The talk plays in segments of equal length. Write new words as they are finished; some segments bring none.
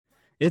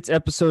It's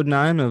episode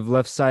 9 of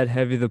Left Side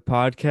Heavy, the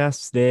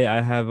podcast. Today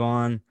I have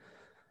on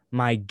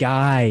my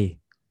guy.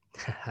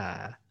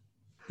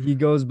 He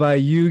goes by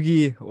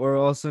Yugi, or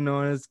also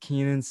known as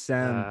Keenan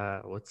Sen.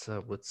 What's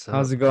up? What's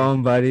How's up? it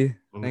going, buddy?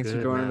 I'm Thanks for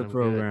good, joining man. the I'm good.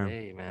 program.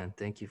 Hey, man.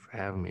 Thank you for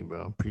having me,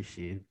 bro.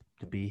 Appreciate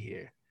to be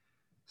here.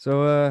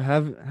 So,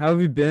 have how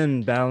have you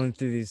been battling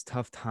through these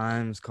tough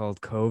times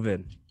called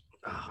COVID?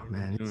 Oh What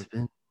have you man, been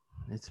doing?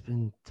 it's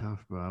been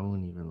tough, bro. I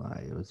won't even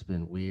lie. It's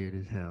been weird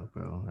as hell,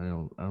 bro. I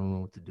don't know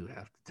what to do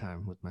half the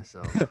time with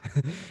myself.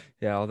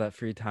 Yeah, all that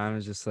free time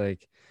is just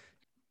like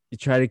you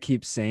try to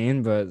keep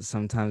sane, but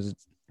sometimes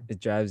it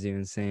drives you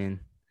insane.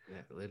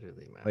 Yeah,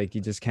 literally, man. Like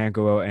you just can't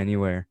go out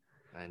anywhere.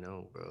 I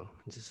know, bro.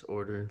 Just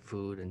ordering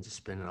food and just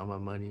spending all my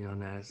money on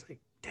that. It's like,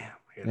 damn,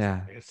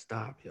 Yeah. I gotta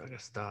stop, yo. I gotta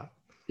stop.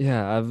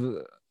 Yeah,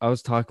 I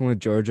was talking with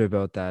Georgia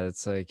about that.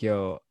 It's like,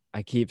 yo,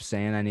 I keep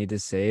saying I need to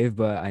save,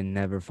 but I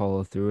never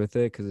follow through with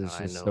it because it's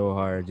I just know, so bro.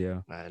 hard,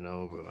 yo. I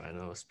know, bro. I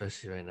know,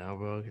 especially right now,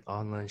 bro.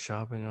 Online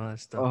shopping, all that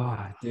stuff.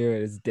 Oh,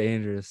 dude, it's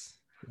dangerous.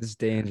 It's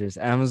dangerous.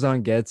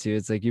 Amazon gets you.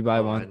 It's like you buy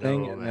Oh, one I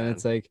thing know, and then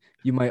it's man. like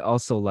you might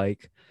also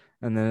like,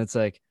 and then it's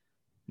like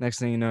next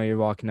thing you know, you're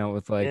walking out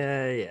with like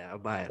Yeah, yeah, I'll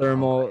buy it all. I'll buy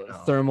thermal it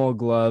all. thermal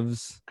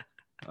gloves,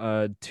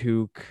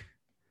 toque,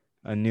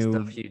 a new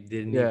Stuff you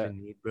didn't yeah,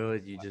 even need, bro.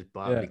 You just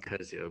bought yeah,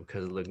 because it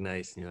looked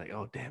nice, and you're like,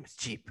 oh damn, it's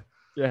cheap.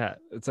 yeah.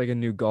 It's like a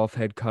new golf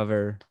head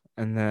cover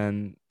and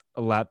then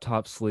a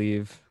laptop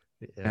sleeve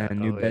Yeah. and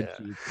new Oh bed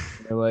yeah. sheets.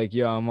 They're like,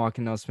 yo, I'm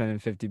walking out spending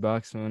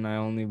 $50 when I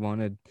only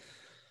wanted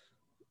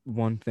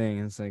one thing.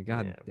 It's like,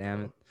 God Yeah,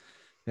 damn it.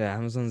 bro. Yeah,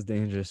 Amazon's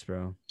dangerous,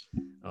 bro.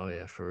 Oh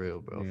yeah, for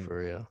real, bro. Yeah. For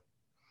real.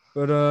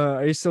 But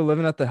are you still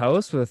living at the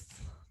house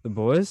with the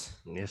boys?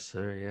 Yes,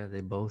 sir. Yeah,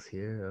 they both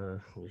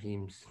here.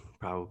 Raheem's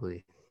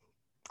probably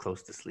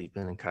close to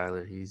sleeping, and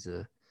Kyler, he's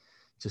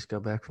just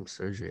got back from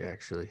surgery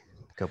actually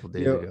a couple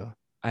days Yo, ago.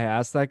 I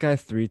asked that guy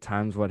 3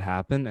 times what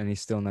happened, and he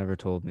still never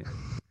told me.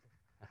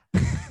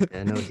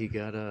 Yeah, no, he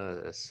got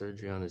a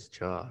surgery on his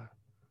jaw.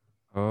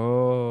 Yeah,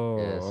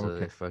 Oh, so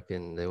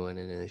okay. they went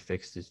in and they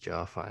fixed his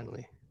jaw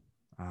finally.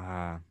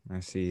 Ah, I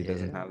see. He Yeah,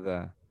 doesn't have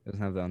the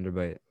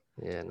underbite.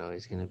 yeah, no,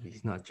 he's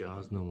not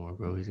Jaws no more,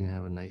 bro. He's gonna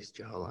have a nice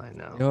jawline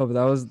now. Yo, but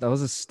that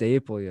was a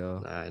staple,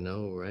 yo. I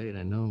know, right?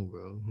 I know,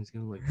 bro. He's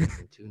gonna look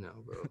different too now,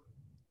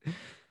 bro.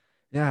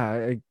 Yeah,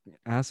 I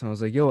asked him. I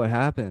was like, "Yo, what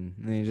happened?"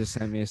 And he just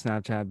sent me a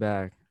Snapchat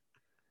back.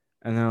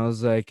 And then I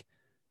was like,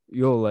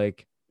 "Yo,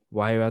 like,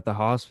 why are you at the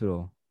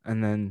hospital?"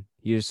 And then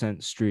he just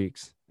sent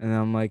streaks. And then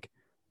I'm like,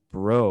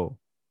 "Bro,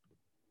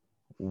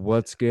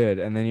 what's good?"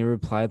 And then he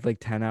replied like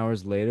 10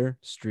 hours later,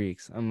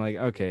 streaks. I'm like,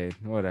 "Okay,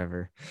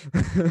 whatever."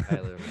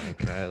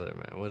 Kyler,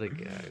 man, what a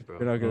guy, bro.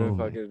 You're not gonna Oh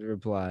my, fucking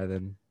reply,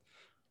 then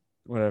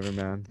whatever,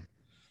 man.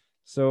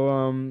 So,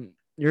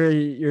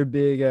 you're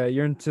big,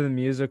 you're into the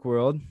music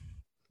world,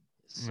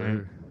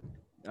 right?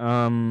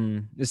 sir.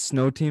 Is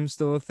Snow Team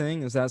still a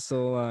thing? Is that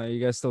still you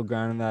guys still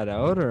grinding that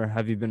out, or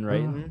have you been Uh,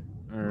 writing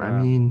or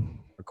I mean,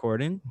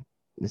 recording?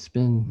 it's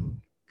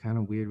been kind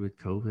of weird with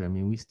COVID. I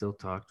mean, we still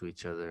talk to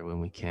each other when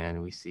we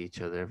can. We see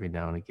each other every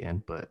now and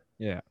again, but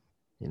Yeah.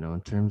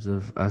 in terms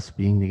of us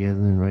being together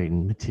and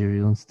writing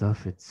material and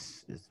stuff,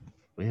 it's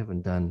we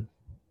haven't done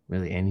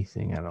really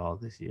anything at all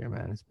this year,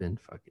 man. It's been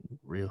fucking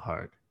real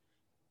hard.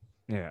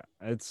 Yeah.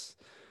 It's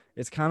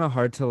kind of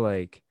hard to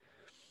like,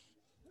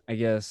 I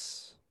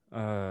guess,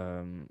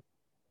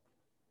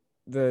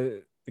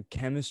 the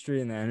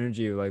chemistry and the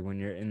energy like when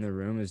you're in the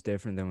room is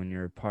different than when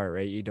you're apart,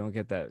 right? You don't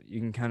get that. You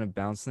can kind of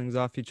bounce things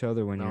off each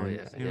other when Oh you're in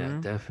the yeah, same yeah,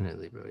 room,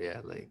 definitely, bro.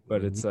 Yeah, like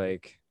but when it's me.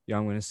 like, yeah,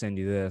 I'm gonna send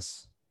you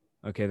this.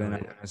 Okay, Oh then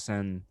I'm yeah,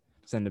 gonna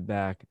send it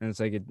back, and it's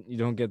like you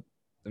don't get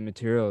the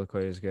material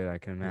quite as good, I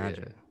can yeah,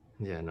 imagine.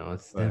 yeah. No,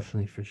 it's But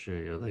definitely for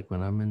sure. Yo, like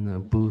when I'm in the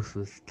booth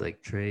with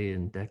like Trey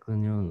and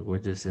Declan, and we're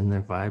just in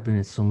there vibing.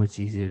 It's so much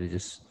easier to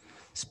just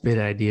spit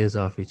ideas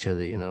off each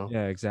other.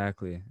 yeah,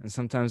 exactly. And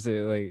sometimes they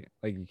like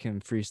you can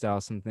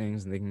freestyle some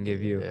things, and they can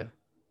give you Yeah,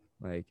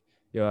 like,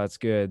 yo, that's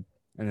good,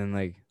 and then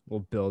like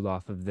we'll build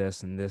off of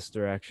this in this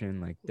direction.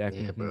 Like yeah,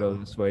 Declan can go bro.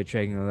 this way,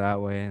 Trey can go that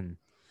way, and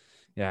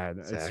yeah,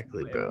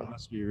 Exactly, it bro.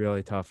 must be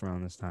really tough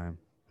around this time.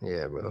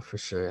 Yeah, bro, for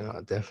sure. No,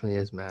 it definitely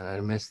is, man. I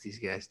miss these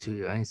guys too.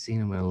 Yo. I ain't seen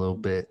them in a little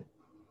bit.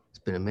 It's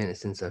been a minute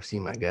since I've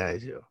seen my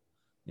guys, yo.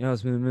 Yeah,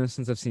 it's been a minute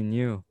since I've seen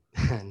you.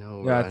 I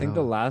know, Yeah, bro. I I think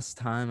the know. last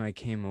time I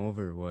came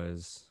over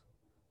was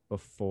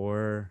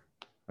before,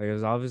 like it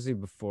was obviously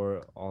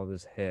before all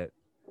this hit.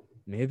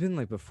 Maybe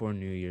like before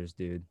New Year's,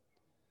 dude.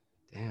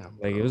 Damn,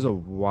 Like it bro. was a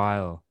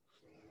while.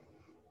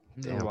 It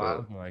was a Damn,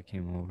 while bro. ago I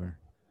came over.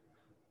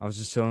 I was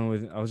just chilling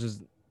with.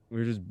 We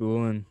were just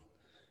booling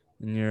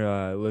in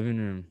your living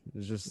room. It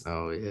was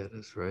Oh yeah,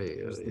 that's right.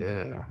 Yo. just a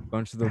Yeah.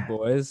 bunch of the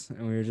boys,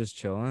 and we were just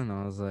chilling.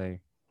 I was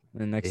like,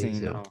 the next thing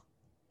Days, you yo. know,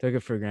 took it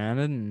for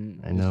granted,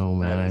 and I just know,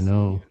 man. I haven't seen you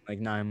know. in like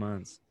 9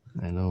 months.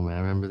 I know, man. I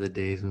remember the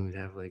days when we'd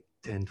have like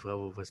 10,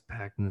 12 of us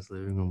packed in this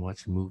living room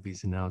watching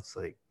movies, and now it's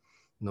like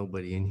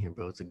nobody in here,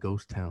 bro. It's a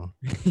ghost town,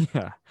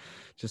 Yeah,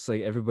 just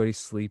like everybody's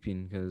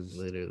sleeping because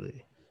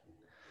literally.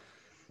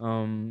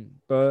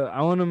 but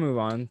I want to move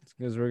on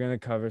because we're gonna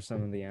cover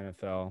some of the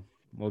NFL.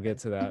 we'll get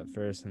to that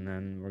first, and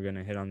then we're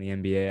gonna hit on the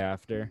NBA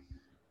after.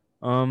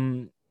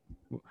 Um,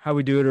 how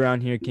we do it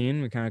around here,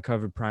 Keen? We kind of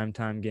cover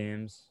primetime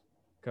games,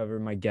 cover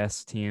my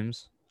guest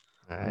teams.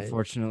 All right.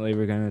 Unfortunately,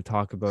 we're gonna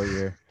talk about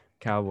your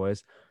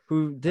Cowboys,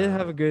 who did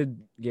have a Uh, good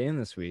game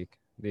this week.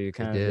 they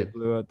They did.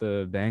 blew out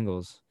the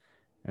Bengals,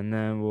 and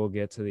then we'll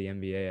get to the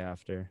NBA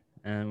after.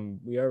 And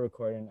we are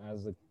recording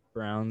as the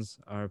Browns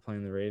are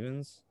playing the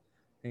Ravens.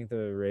 I think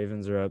the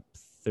Ravens are up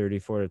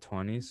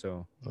 34-20,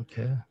 so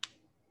Okay.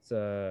 it's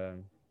a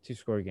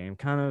two-score game.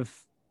 Kind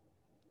of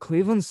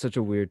Cleveland's such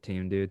a weird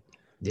team, dude.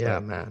 Yeah,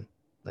 man.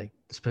 Like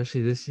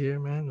especially this year,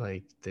 man.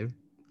 Like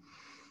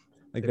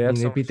Like I they have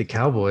mean, they so beat much the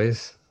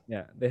Cowboys.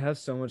 yeah, they have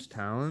so much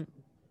talent,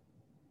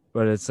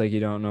 but it's like you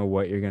don't know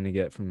what you're gonna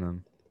get from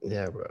them.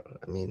 Yeah, bro.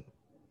 I mean,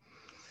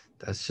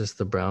 that's just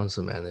the Browns,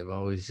 man. They've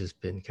always just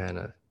been kind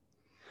of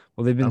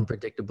Well, they've been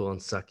unpredictable and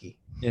sucky.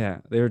 yeah,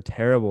 they were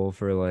terrible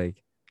for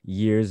like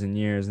years and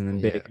years, and then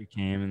Yeah. Baker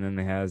came, and then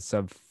they had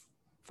sub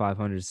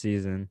 500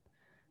 season,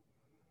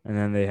 and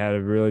then they had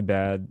a really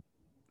bad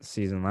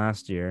season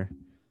last year,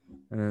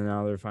 and then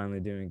now they're finally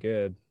doing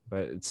good.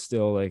 But it's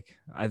still like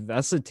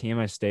that's the team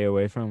I stay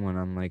away from when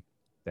I'm like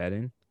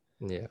betting,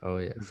 Yeah. Oh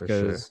yeah, for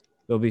sure. because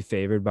they'll be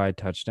favored by a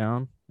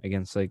touchdown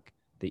against like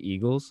the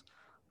Eagles,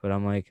 but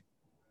I'm like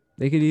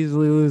they could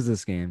easily lose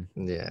this game.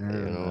 Yeah, And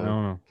I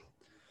don't know,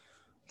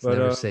 it's but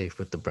never safe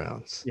with the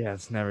Browns. yeah,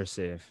 it's never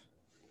safe.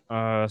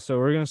 So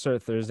we're gonna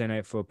start Thursday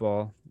night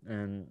football,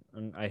 and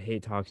I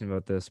hate talking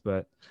about this,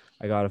 but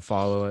I gotta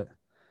follow it.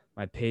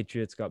 My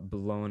Patriots got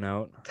blown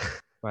out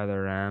by the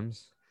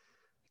Rams,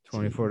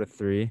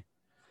 24-3.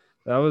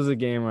 That was a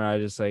game where I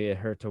just like it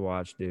hurt to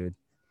watch, dude.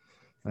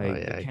 Oh Like the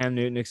yeah. Cam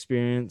Newton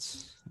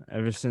experience,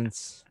 or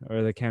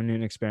the Cam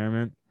Newton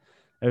experiment,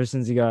 ever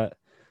since he got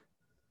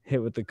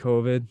hit with the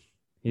COVID,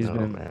 he's No,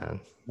 been man.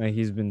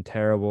 he's been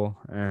terrible,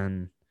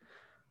 and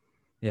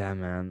yeah,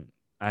 man.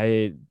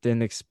 I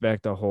didn't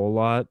expect a whole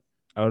lot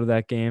out of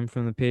that game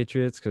from the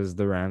Patriots because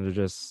the Rams are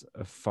just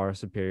a far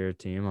superior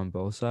team on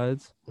both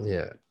sides.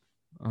 Yeah.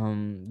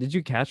 Did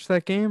you catch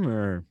that game,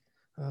 or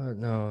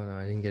No,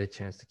 I didn't get a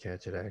chance to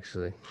catch it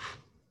actually.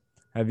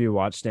 have you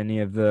watched any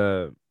of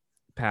the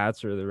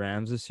Pats or the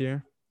Rams this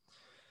year?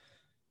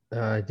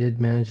 I did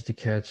manage to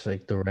catch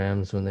like the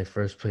Rams when they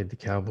first played the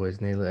Cowboys,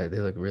 and they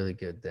look really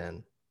good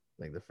then,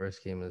 like the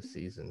first game of the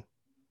season.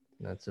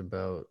 And that's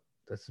about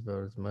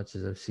as much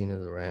as I've seen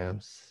of the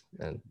Rams,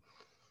 and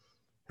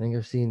I think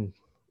I've seen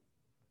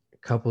a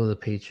couple of the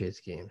Patriots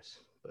games,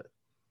 but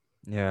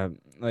Yeah,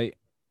 like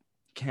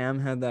Cam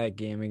had that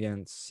game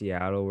against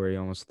Seattle where he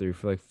almost threw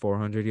for like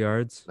 400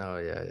 yards. oh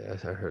yeah, I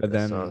heard, But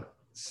I saw. then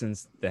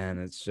since then,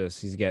 it's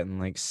just he's getting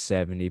like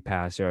 70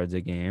 pass yards a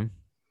game.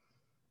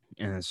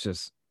 And it's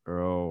just,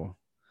 bro,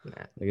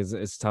 Man, like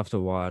it's tough to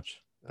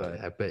watch. But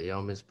I bet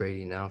y'all miss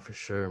Brady now for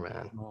sure,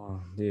 man. oh,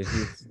 dude,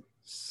 he's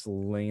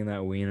slinging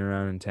that ween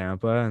around in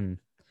Tampa and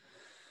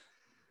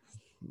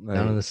Down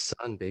in like the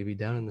sun, baby,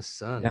 down in the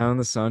sun. down in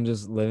the sun,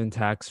 just living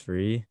tax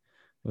free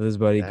with his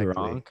buddy Exactly.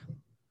 Gronk.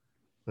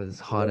 With his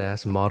hot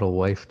ass model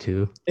wife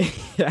too.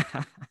 Yeah.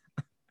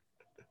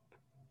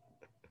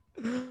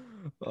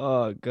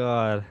 Oh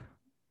God.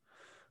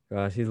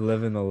 Gosh, he's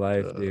living the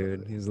life,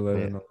 dude. He's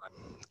living Yeah, the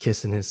life.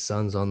 kissing his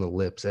sons on the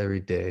lips every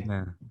day.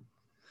 Yeah.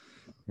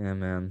 Yeah,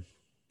 man.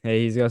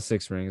 Hey, he's got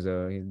 6 rings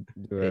though. He can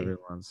do whatever Hey, he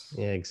wants.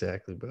 yeah,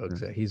 exactly, bro. Yeah.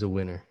 Exactly. He's a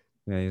winner.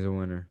 Yeah, he's a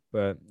winner.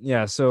 But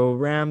yeah, so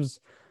Rams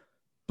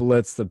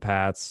blitz the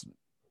Pats.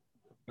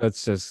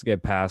 Let's just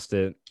get past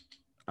it.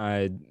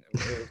 It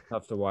was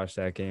tough to watch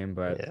that game,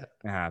 but Yeah.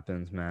 it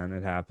happens, man.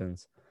 It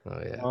happens. Oh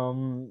yeah.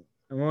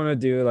 I want to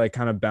do like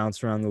kind of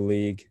bounce around the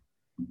league,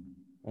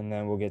 and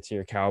then we'll get to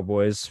your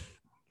Cowboys.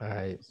 All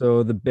right.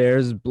 So the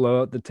Bears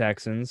blow out the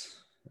Texans,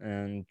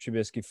 and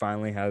Trubisky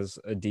finally has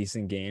a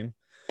decent game.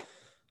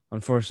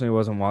 Unfortunately, it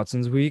wasn't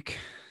Watson's week.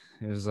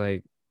 It was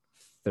like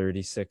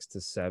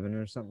 36-7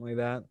 or something like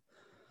that.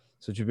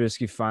 So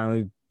Trubisky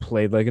finally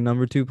played like a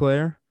number 2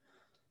 player.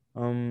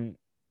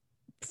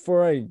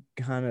 Before I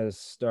kind of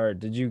start,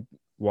 did you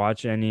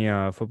watch any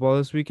football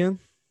this weekend?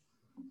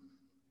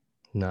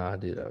 Nah,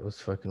 dude, I was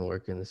fucking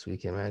working this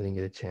weekend, man. I didn't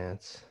get a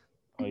chance.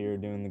 Oh, you were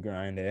doing the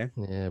grind, eh?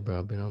 Yeah, bro.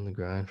 I've been on the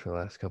grind for the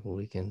last couple of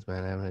weekends,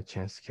 man. I haven't had a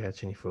chance to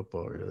catch any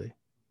football really.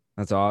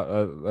 That's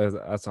all.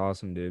 That's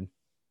awesome, dude.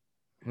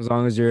 As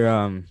long as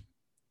you're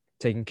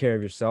taking care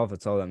of yourself,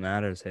 that's all that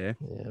matters, hey?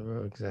 Yeah,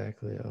 bro.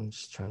 Exactly. I'm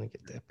just trying to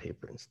get that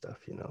paper and stuff.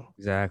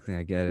 Exactly,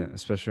 I get it.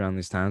 Especially around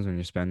these times when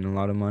you're spending a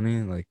lot of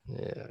money, like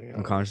Yeah.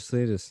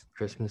 unconsciously, just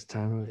Christmas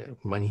time, yeah,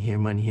 money here,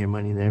 money here,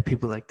 money there.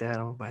 People like that.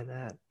 I'm gonna buy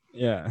that.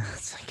 yeah,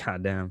 it's like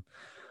goddamn.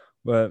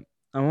 But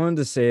I wanted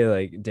to say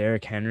like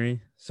Derrick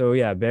Henry. So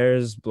yeah,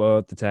 Bears blow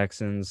out the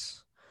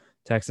Texans.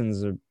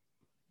 Texans are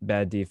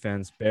bad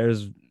defense.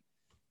 Bears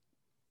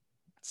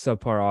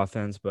subpar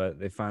offense, but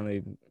they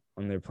finally,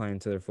 when they're playing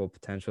to their full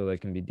potential, they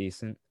can be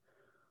decent.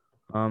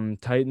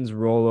 Titans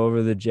roll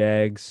over the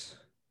Jags.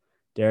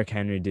 Derrick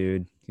Henry,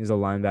 dude, he's a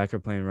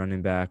linebacker playing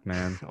running back,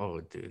 man. Oh,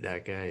 dude,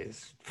 that guy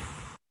is.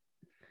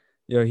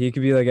 Yo, he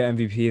could be like an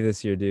MVP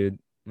this year, dude.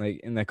 like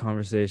in that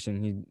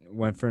conversation. He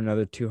went for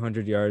another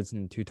 200 yards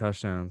and 2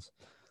 touchdowns.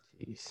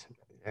 Jeez,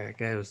 that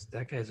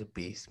guy's a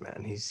beast,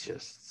 man. He's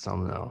just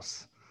something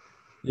else.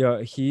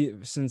 Yeah, he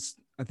since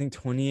I think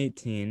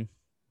 2018,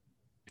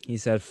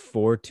 he's had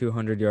four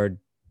 200-yard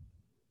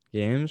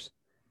games.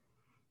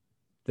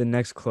 The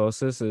next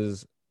closest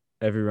is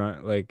every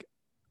run like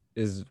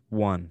is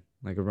one.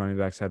 Like a running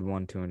back's had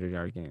one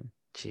 200-yard game.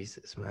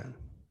 Jesus, man.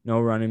 No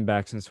running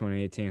back since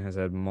 2018 has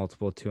had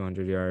multiple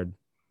 200-yard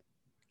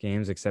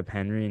games except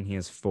Henry, and he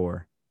has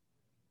four.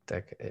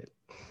 That guy,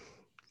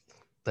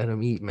 let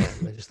him eat, man.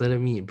 Just let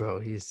him eat, bro.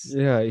 He's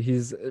Yeah,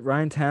 he's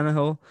Ryan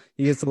Tannehill.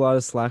 He gets a lot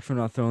of slack for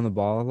not throwing the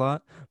ball a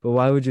lot, but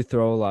why would you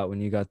throw a lot when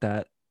you got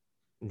that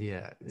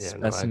yeah, no,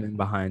 specimen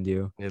behind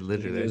you? You can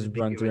literally, I'd just just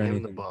be run through giving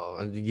him the anything. ball.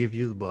 I'd give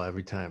you the ball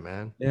every time,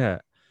 man. Yeah,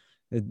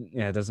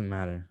 it doesn't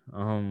matter.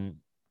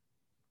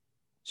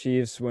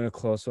 Chiefs win a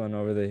close one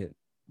over the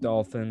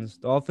Dolphins.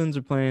 Dolphins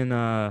are playing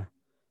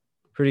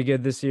pretty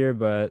good this year,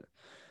 but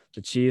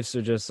the Chiefs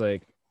are just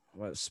like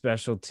what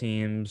special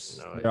teams.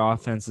 No, Their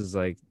offense is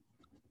like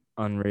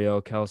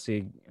unreal.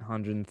 Kelsey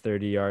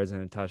 130 yards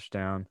and a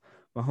touchdown.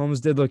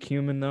 Mahomes did look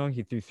human though.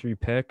 He threw 3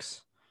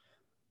 picks.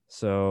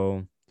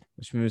 So,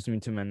 which moves me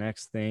to my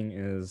next thing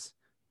is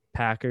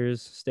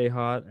Packers stay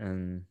hot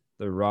and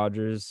the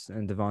Rodgers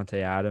and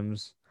Devontae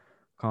Adams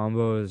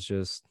combo is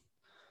just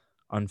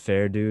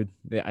unfair, dude.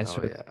 I oh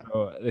swear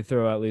yeah, they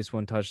throw at least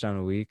one touchdown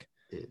a week.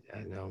 I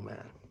know,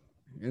 man.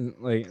 And,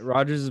 like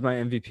Rodgers is my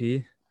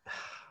MVP.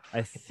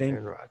 I Fucking think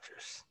Aaron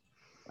Rodgers.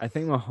 I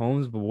think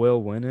Mahomes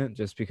will win it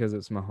just because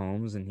it's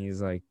Mahomes and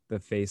he's like the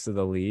face of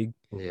the league.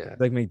 Yeah,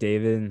 Like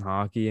McDavid in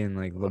hockey and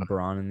like uh,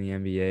 LeBron in the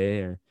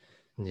NBA or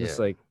just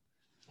yeah. like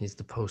He's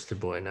the poster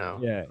boy now.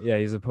 yeah,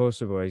 he's a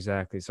poster boy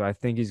exactly. So I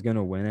think he's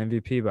gonna win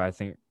MVP, but I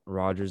think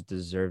Rodgers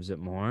deserves it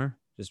more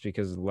just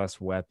because less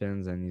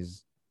weapons and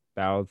he's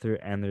battled through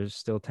and there's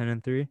still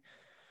 10-3.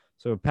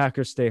 So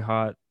Packers stay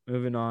hot.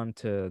 Moving on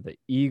to the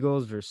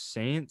Eagles versus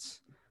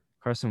Saints.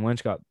 Carson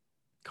Wentz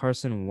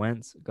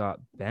got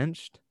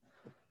benched.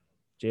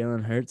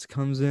 Jalen Hurts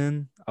comes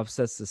in,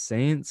 upsets the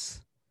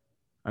Saints.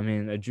 I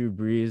mean, a Drew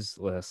Brees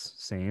less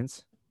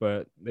Saints,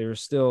 but they were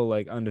still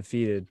like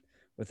undefeated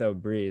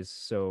without Brees.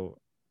 So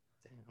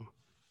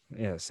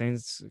Damn. yeah,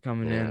 Saints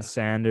coming in. Yeah.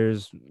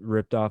 Sanders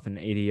ripped off an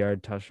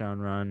 80-yard touchdown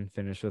run,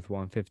 finished with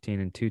 115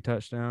 and 2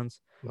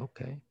 touchdowns.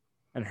 Okay.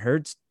 And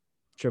Hurts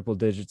triple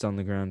digits on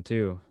the ground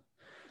too.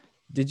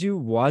 Did you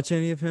watch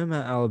any of him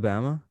at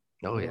Alabama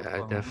Oh or yeah,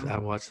 Oklahoma? I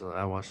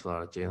watched a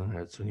lot of Jalen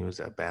Hurts when he was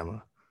at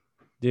Bama.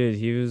 Dude,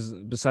 he was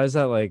besides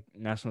that like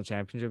national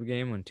championship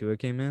game when Tua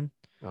came in.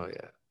 Oh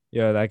yeah,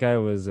 Yeah, that guy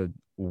was a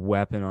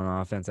weapon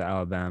on offense at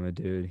Alabama,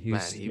 dude. He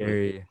was man, he was.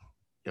 scary.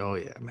 Oh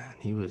yeah, man,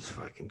 he was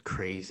fucking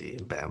crazy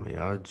in Bama.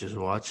 I would just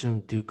watch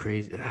him do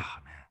crazy. Ah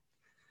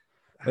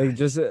man, Like ah,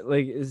 just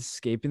like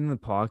escaping the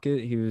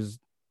pocket, he was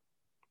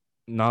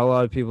not a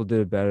lot of people did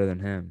it better than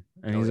him.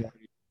 And oh he's yeah,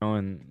 already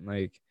throwing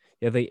like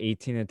he had like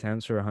 18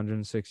 attempts for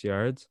 106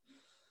 yards.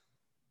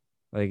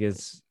 Like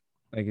it's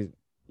like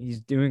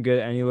he's doing good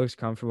and he looks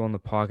comfortable in the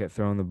pocket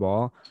throwing the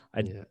ball.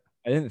 I yeah.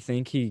 I didn't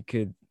think he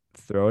could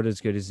throw it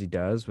as good as he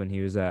does when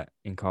he was at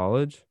in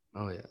college.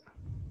 Oh yeah,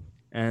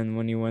 And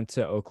when he went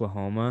to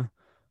Oklahoma,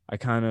 I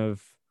kind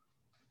of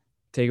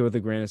take it with a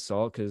grain of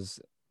salt because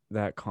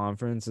that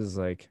conference is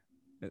like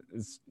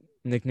it's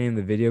nicknamed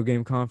the video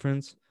game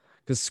conference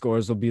because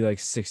scores will be like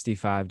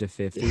 65 to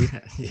 50. yeah,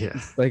 yeah.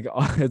 It's like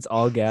it's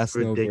all It's gas,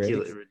 no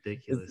ridiculous, brakes.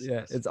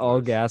 ridiculous It's all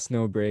scores. gas,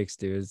 no brakes,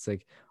 dude. It's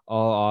like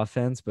all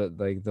offense, but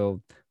like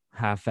they'll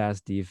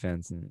half-ass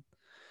defense, and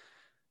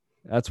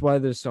that's why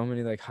there's so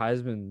many like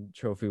Heisman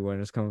Trophy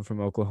winners coming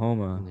from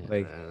Oklahoma, Yeah,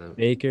 like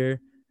Baker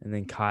and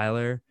then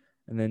Kyler,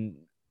 and then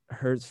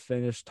Hurts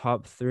finished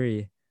top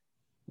three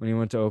when he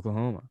went to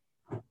Oklahoma.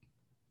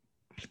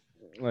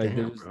 Like damn,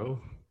 there's bro.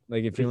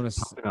 like if What you is want he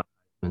to pumping up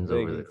wins like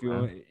over there,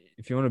 man?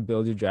 if you want to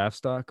build your draft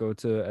stock, go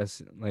to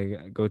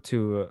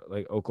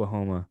like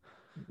Oklahoma.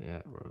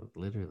 Yeah, bro.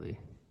 Literally.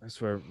 I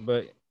swear,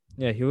 but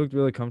yeah, he looked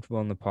really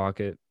comfortable in the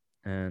pocket,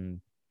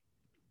 and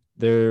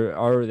they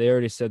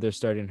already said they're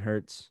starting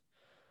Hurts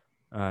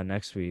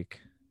next week,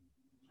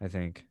 I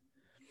think.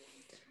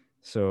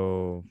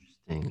 So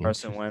Interesting,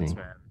 Carson Wentz, interesting.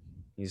 man,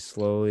 he's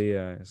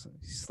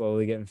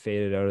slowly getting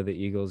faded out of the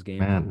Eagles game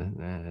plan.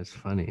 Man, it's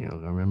funny. I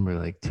remember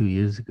like 2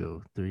 years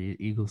ago, three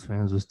Eagles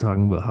fans was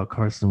talking about how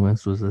Carson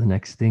Wentz was the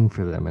next thing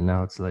for them, and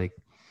now it's like,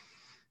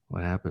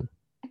 what happened?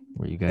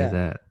 Where you guys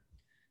Yeah, at?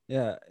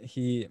 yeah.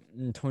 He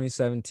in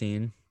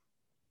 2017,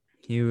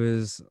 he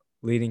was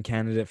leading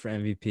candidate for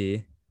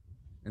MVP,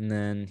 and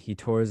then he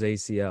tore his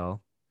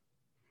ACL,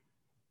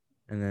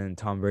 and then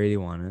Tom Brady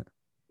won it,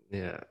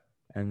 Yeah,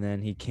 and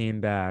then he came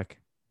back,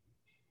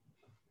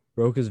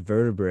 broke his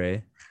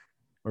vertebrae,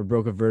 or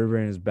broke a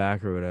vertebrae in his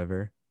back or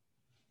whatever,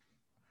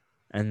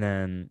 and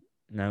then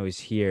now he's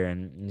here,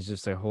 and he's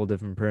just a whole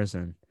different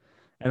person.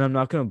 And I'm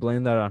not gonna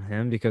blame that on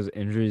him because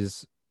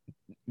injuries,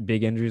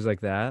 big injuries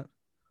like that,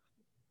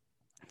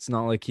 it's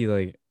not like he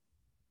like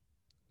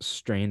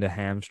strained a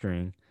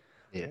hamstring.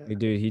 yeah, Like,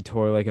 dude, he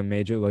tore like a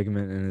major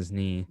ligament in his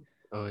knee.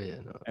 Oh yeah,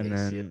 no And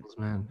then ACLs,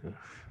 man.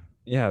 Oof.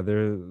 yeah,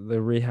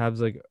 the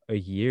rehab's like a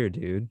year,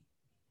 dude.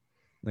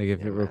 Like if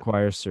Yeah, it man.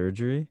 requires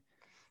surgery.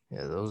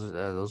 Yeah,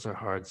 those are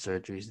hard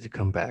surgeries to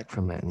come back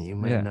from, man. You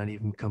might Yeah. not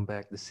even come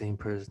back the same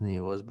person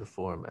you was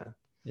before, man.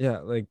 Yeah,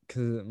 like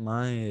cuz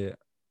my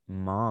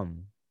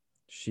mom,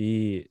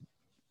 she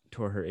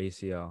tore her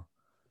ACL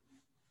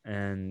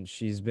and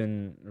she's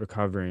been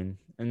recovering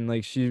and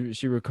like she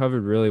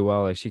recovered really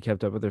well. Like she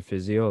kept up with her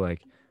physio,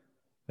 like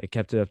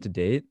kept it up to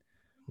date,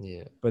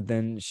 Yeah. but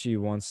then she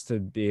wants to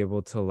be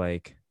able to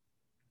like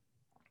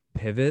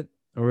pivot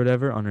or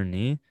whatever on her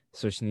knee,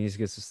 so she needs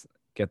to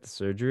get the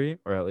surgery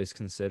or at least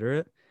consider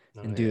it.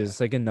 Oh And dude, yeah. it's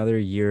like another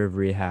year of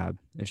rehab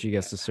if she Yeah.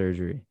 gets the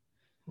surgery.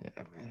 Yeah,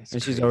 man. It's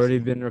And she's already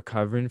crazy. been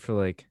recovering for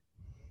like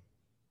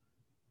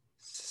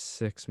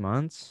 6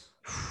 months.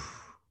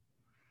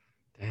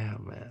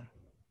 Damn, man.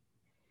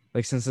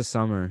 Like since the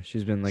summer,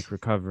 she's been like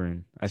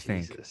recovering, I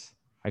think. Jesus.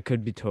 I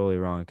could be totally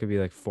wrong. It could be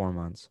like 4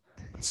 months.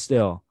 But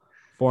still,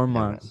 four Yeah, man.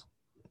 months.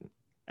 It's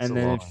a And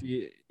then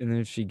long.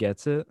 if she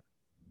gets it,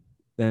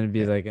 then it'd be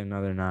Yeah. like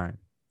another 9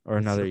 or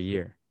It's another a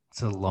year.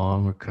 it's a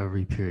long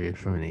recovery period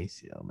from an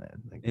ACL,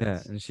 man. Like Yeah,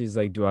 it's and she's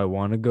like, "Do I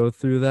want to go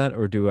through that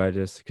or do I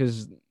just?"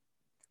 Because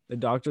the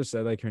doctor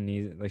said like her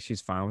knee, like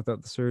she's fine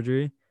without the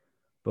surgery,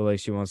 but like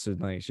she wants to,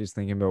 like she's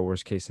thinking about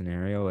worst case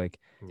scenario, like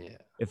yeah.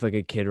 if like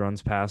a kid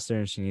runs past her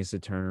and she needs to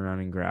turn around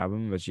and grab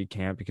him, but she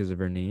can't because of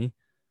her knee,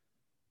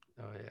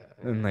 Oh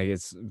yeah, and yeah. like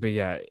but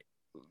yeah,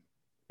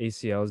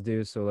 ACLs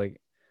do. So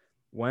like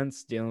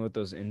Wentz dealing with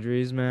those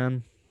injuries,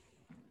 man,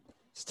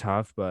 it's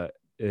tough, but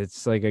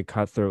it's like a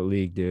cutthroat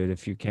league, dude.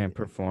 If you can't Yeah,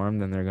 perform,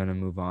 then they're gonna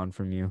move on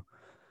from you,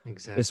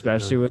 exactly,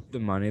 especially bro. with the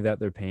money that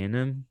they're paying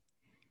him.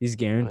 He's Oh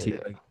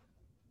guaranteed yeah.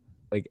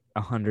 like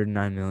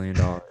 $109 million.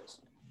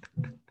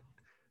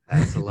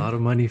 That's a lot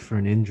of money for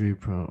an injury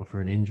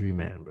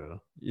man,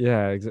 bro.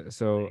 Yeah,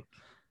 so Like,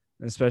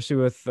 especially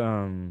with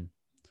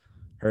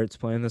Hurts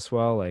playing this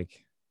well,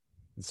 like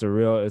it's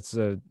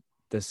a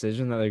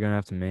decision that they're gonna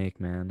have to make,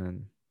 man.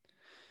 And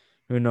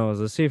who knows?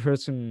 Let's see if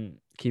Hurts can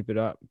keep it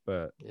up.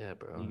 But yeah,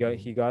 bro.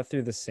 he got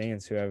through the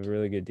Saints, who have a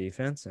really good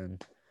defense,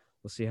 and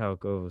we'll see how it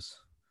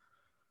goes.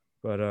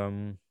 But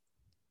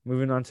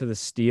moving on to the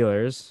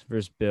Steelers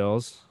versus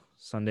Bills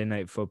Sunday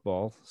night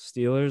football.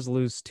 Steelers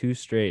lose two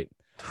straight,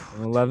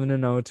 from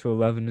 11-0 to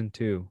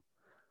 11-2.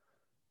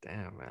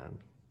 Damn, man.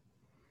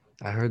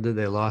 I heard that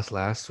they lost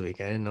last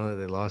week. I didn't know that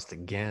they lost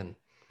again.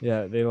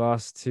 Yeah, they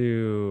lost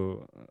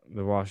to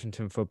the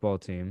Washington football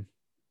team,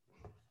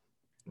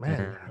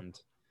 Man, and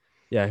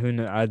yeah, who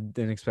knew? I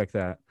didn't expect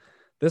that.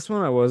 This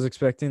one I was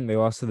expecting. They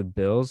lost to the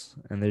Bills,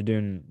 and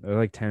they're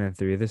like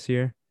 10-3 this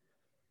year,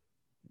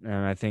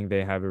 and I think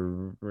they have a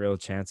real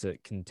chance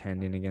at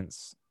contending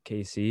against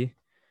KC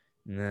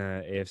in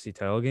the AFC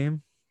title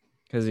game.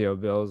 Because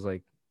Bills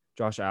like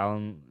Josh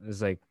Allen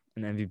is like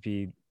an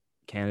MVP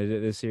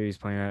candidate this year. He's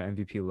playing at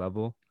MVP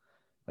level.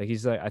 Like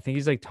he's like I think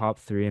he's like top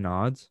 3 in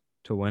odds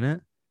to win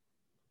it.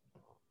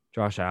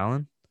 Josh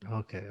Allen.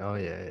 okay. Oh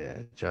yeah,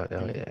 yeah.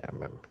 Oh He, yeah, I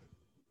remember.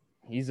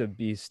 he's a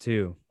beast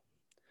too.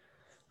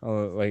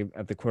 Like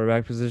at the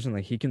quarterback position,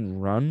 like he can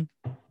run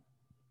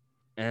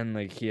and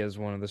like he has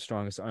one of the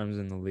strongest arms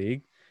in the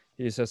league.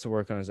 He just has to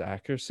work on his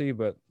accuracy,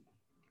 but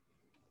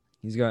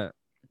he's got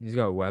he's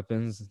got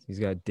weapons. He's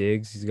got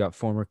Diggs. He's got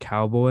former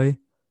Cowboy,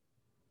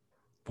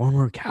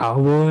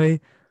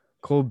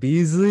 Cole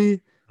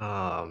Beasley.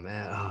 Oh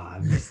man, I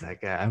miss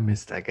that guy. I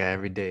miss that guy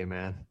every day,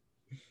 man.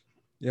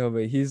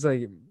 But he's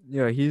like,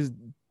 he's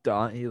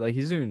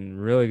he's doing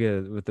really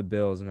good with the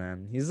Bills,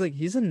 man. He's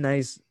a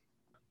nice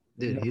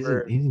Dude,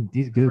 number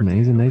he's good, number man. two,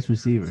 He's a number nice three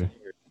receiver. receiver.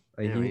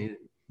 Like Yeah, I mean,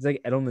 he's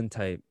like Edelman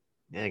type,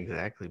 yeah,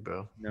 exactly,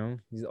 bro.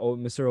 He's old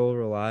Mr. Old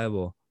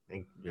Reliable.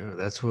 Like, yeah,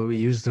 that's what we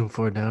used him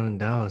for down in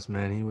Dallas,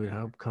 man. He would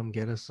help come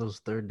get us those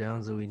third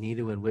downs that we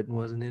needed when Witten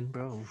wasn't in,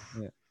 bro.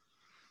 Yeah,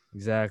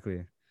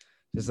 exactly.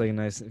 Just like a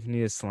nice, if you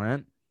need a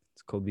slant,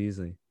 it's Cole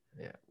Beasley.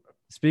 Yeah, the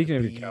Speaking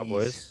of your bees.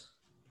 Cowboys,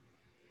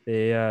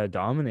 they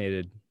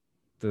dominated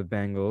the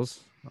Bengals.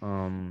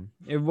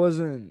 It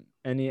wasn't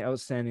any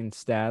outstanding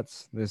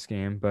stats this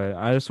game, but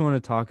I just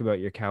want to talk about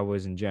your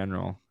Cowboys in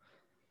general.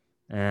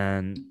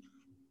 And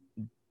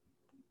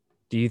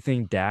do you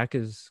think Dak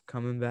is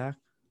coming back?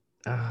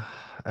 Uh,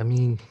 I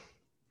mean,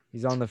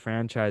 He's on the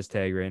franchise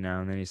tag right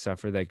now, and then he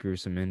suffered that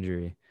gruesome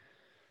injury.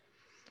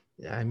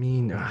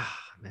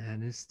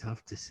 man, it's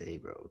tough to say,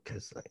 bro,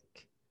 because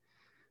like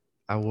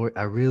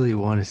I really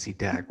want to see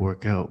Dak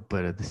work out,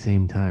 but at the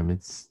same time,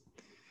 it's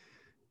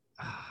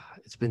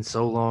been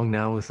so long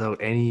now without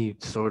any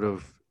sort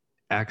of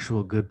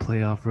actual good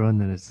playoff run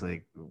that it's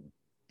like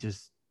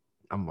just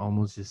I'm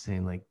almost just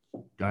saying like,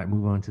 all right,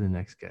 move on to the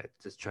next guy.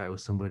 Just try it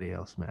with somebody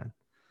else, man.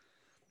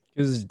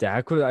 Because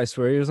I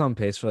swear he was on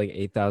pace for like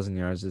 8,000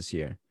 yards this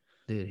year.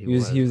 Dude, he He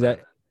was, was man.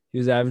 he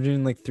was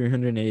averaging like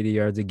 380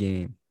 yards a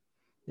game.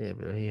 Yeah,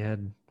 but he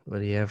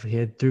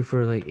had threw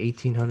for like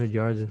 1,800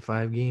 yards in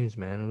 5 games,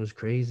 man. It was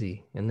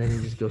crazy. And then he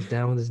just goes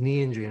down with his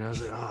knee injury, and I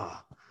was like, oh,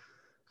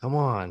 come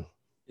on.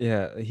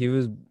 Yeah, he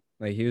was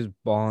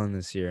balling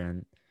this year,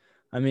 and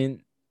I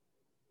mean,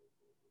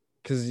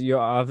 because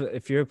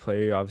if you're a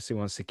player, you obviously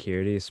want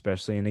security,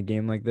 especially in a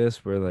game like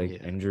this where like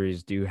Yeah.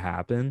 injuries do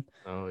happen.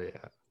 Oh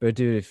yeah. But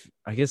dude, if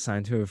I get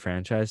signed to a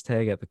franchise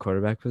tag at the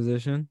quarterback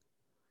position,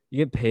 you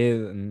get paid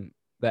in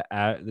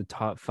the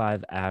top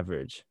five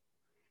average.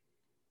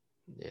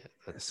 Yeah.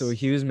 So That's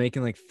he was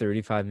making like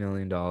 $35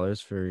 million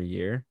for a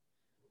year.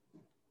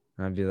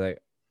 And I'd be like,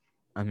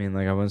 I mean,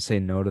 like I wouldn't say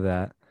no to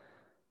that.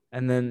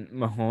 And then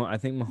I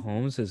think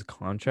Mahomes, his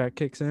contract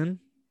kicks in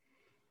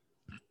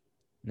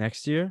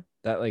next year.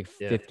 That like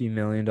yeah. $50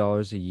 million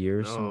a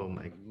year, Oh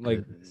my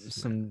like goodness, man.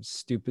 some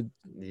stupid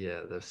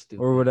Yeah, the or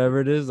stupid, whatever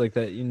it is, like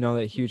that,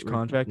 that huge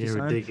contract yeah, you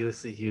signed.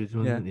 ridiculously huge Yeah.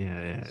 one.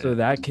 Yeah, yeah, So yeah.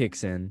 that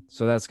kicks in.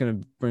 So that's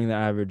gonna bring the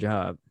average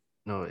up.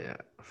 Oh yeah.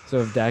 So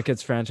if Dak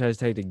gets franchise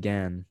tagged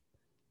again,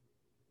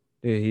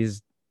 dude,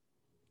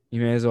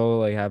 you may as well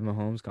like have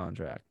Mahomes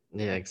contract.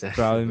 Yeah, exactly,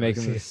 Probably bro. make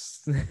him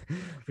this like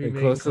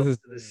Remain close to close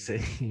the to the same.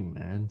 same,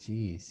 man.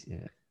 Jeez,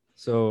 yeah,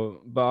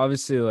 So, but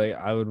obviously, like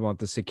I would want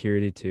the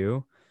security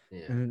too.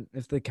 yeah, And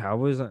if the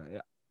Cowboys,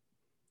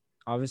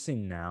 obviously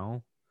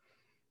now,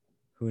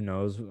 who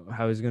knows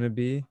how he's gonna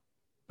be?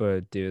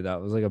 But dude,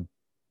 that was like a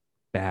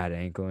bad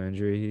ankle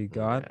injury he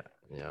got.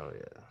 yeah, yeah, oh,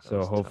 yeah. That So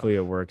was hopefully it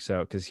tough, works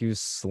out because he was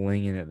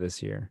slinging it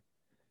this year.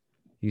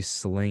 He's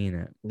slinging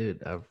it.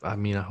 dude. I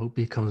mean, I hope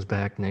he comes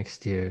back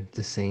next year,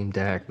 the same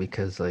Dak,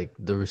 because like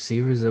the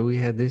receivers that we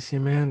had this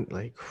year, man,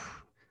 like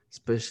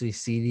especially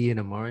CD and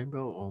Amari,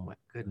 bro. Oh my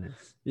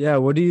goodness. Yeah,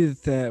 what do you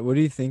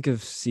think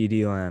of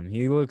CD Lamb?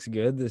 He looks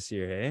good this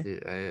year, hey?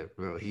 Dude,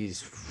 bro,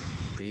 he's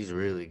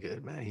really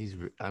good,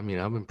 man. I mean,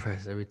 I'm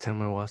impressed every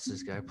time I watch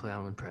this guy play.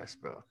 I'm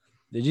impressed, bro.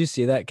 Did you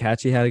see that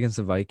catch he had against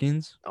the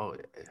Vikings? Oh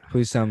yeah,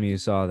 Please tell me you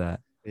saw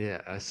that.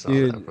 yeah, I saw that,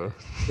 Dude, bro.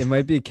 it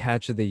might be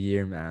catch of the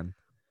year, man.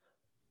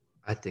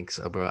 I think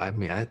so, bro. I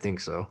mean, I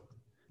think so.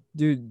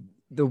 Dude,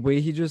 the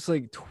way he just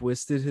like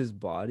twisted his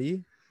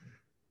body,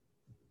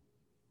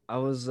 I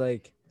was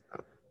like,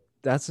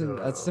 that's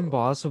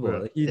impossible. Bro,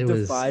 Like, he it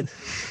was, defied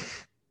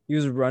he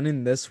was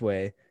running this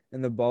way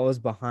and the ball was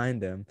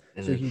behind him.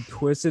 and So then, he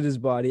twisted his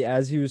body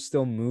as he was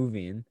still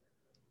moving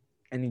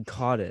and he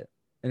caught it.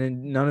 And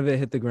then none of it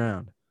hit the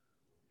ground.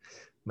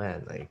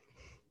 man, like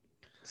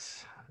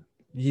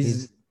He's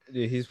he's.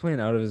 dude, he's playing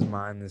out of his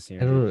mind this year,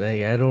 I dude. don't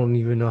like. I don't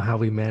even know how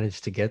we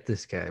managed to get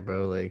this guy,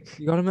 bro. Like,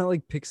 You got him at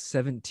like pick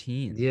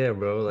 17. yeah,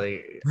 bro.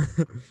 Like,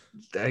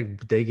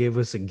 they gave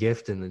us a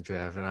gift in the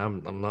draft, and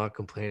I'm not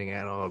complaining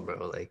at all,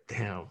 bro. Like,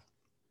 damn.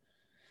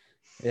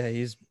 Yeah,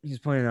 he's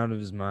playing out of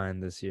his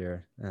mind this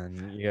year,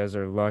 and you guys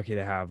are lucky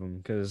to have him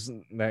because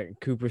that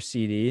Cooper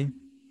CD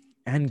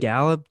and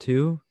Gallup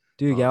too.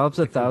 Dude, Gallup's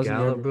a Michael 1,000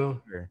 yard Gallup, bro.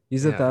 receiver.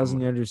 He's a Yeah,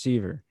 1,000 yard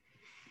receiver,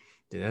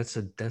 dude,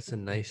 that's a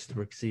nice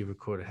receiver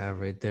core to have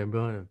right there,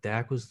 bro. And if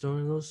Dak was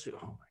throwing those,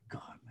 oh my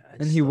god, man, I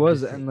and just he love to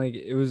was, think. and like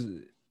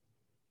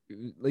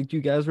like you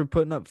guys were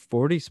putting up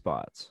 40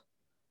 spots,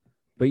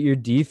 but your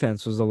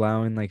defense was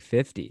allowing like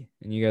 50,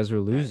 and you guys were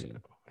losing.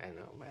 I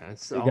know, man.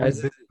 It's Your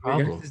always guys' been a your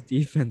problem. guys'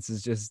 defense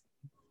is just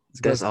it's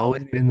got That's so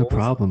always many been the holes in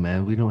it. problem,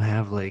 man. We don't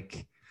have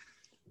like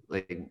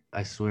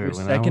I swear Your when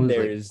I was like,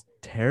 secondary is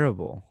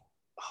terrible.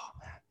 oh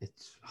man,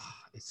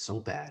 it's so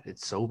bad.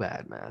 It's so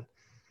bad, man.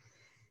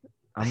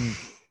 I'm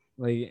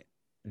like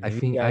I maybe you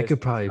think I guys could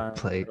should probably sign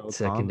play Earl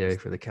secondary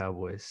Thomas. for the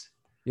Cowboys.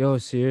 Yo,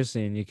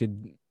 seriously, and you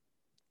could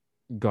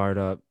guard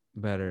up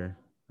better.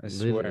 I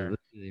Literally, swear.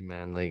 literally,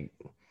 man. Like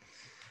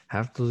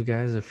half those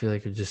guys, I feel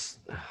like are just.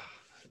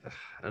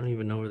 I don't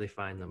even know where they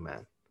find them,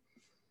 man.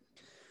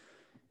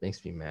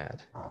 Makes me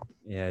mad.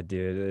 Yeah,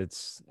 dude,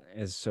 it's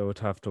so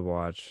tough to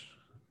watch.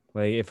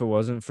 Like if it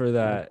wasn't for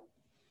that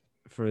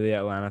for the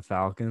Atlanta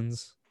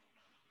Falcons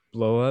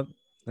blow up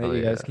that Oh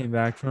you guys yeah. came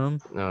back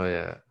from, Oh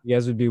yeah. you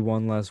guys would be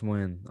one less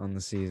win on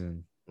the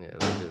season. Yeah,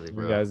 literally, You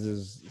bro.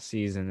 guys'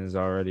 season is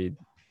already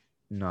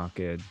not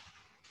good.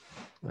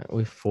 Man,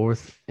 we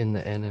fourth in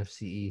the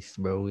NFC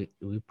East, bro.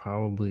 We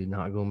probably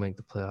not gonna make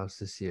the playoffs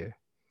this year.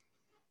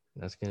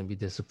 That's gonna be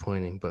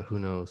disappointing, but who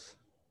knows?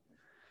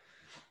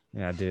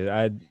 Yeah,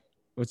 dude.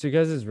 What's your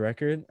guys'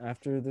 record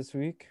after this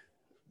week?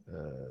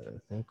 I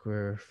think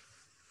we're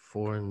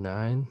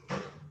 4-9.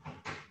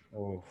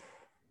 Oh.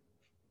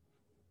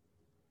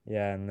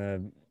 Yeah, and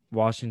the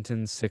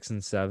Washington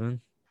 6-7.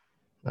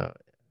 Oh,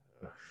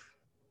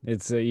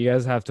 It's you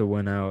guys have to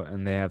win out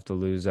and they have to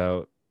lose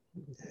out.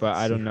 But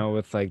I see, don't know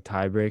with like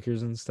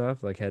tiebreakers and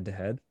stuff, like head to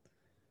head.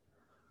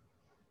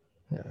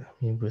 yeah,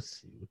 I mean,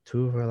 with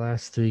two of our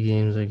last three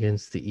games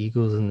against the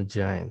Eagles and the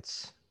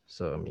Giants.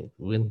 So I mean,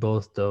 win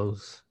both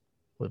those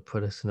would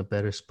put us in a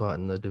better spot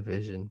in the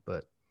division,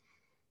 but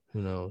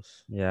who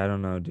knows? Yeah, I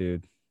don't know,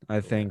 dude. Yeah, I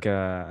think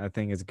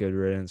it's good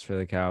riddance for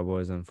the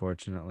Cowboys,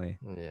 unfortunately.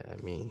 yeah.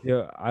 I mean,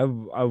 Yeah, I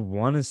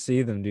want to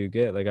see them do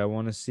good. Like I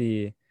want to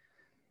see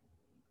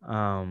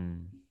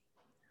um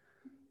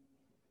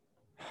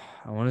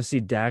I want to see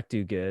Dak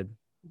do good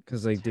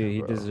cuz like yeah, dude, he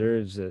bro.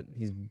 deserves it.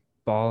 He's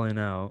balling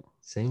out.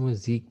 Same with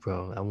Zeke,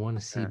 bro. I want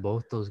to see Yeah.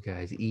 both those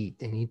guys eat.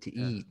 They need to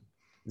Yeah. eat.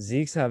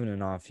 Zeke's having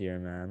an off year,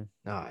 man.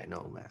 No, I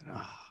know, man.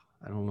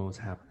 I don't know what's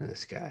happening to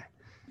this guy.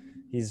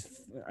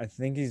 I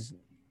think he's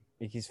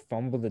he's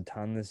fumbled a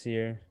ton this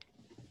year,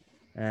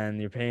 and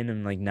you're paying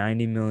him like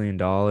 $90 million.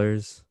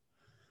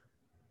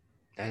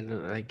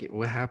 And like,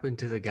 what happened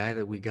to the guy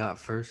that we got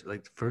first?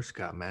 Like, the first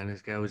got, man.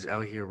 This guy was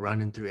out here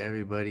running through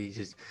everybody,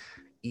 just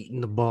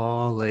eating the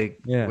ball. Like,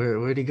 Yeah,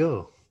 where'd he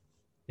go?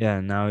 yeah.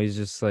 Now he's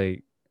just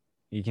like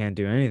you can't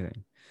do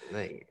anything.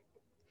 Like,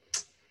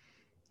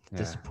 Yeah.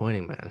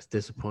 disappointing, man. It's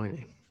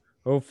disappointing.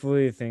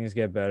 Hopefully things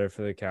get better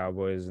for the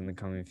Cowboys in the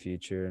coming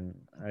future, and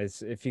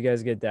if you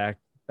guys get Dak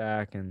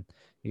back, and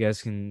you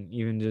guys can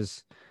even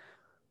just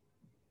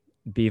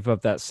beef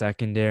up that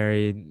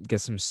secondary,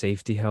 get some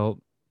safety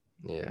help.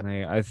 Yeah.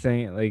 Like I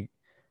think like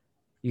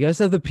you guys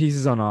have the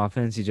pieces on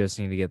offense. You just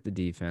need to get the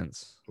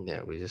defense.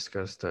 Yeah, we just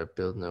gotta start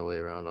building our way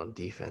around on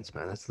defense,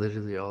 man. That's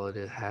literally all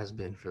it has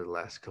been for the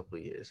last couple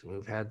of years.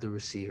 We've had the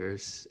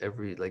receivers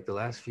the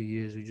last few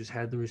years. We just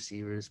had the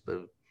receivers,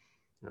 but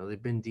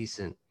they've been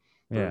decent.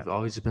 But Yeah, we've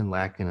always been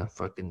lacking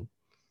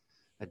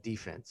a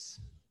defense.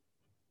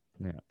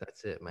 yeah.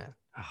 That's it, man.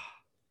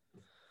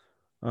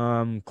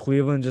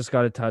 Cleveland just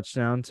got a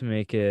touchdown to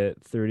make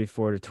it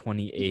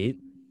 34-28.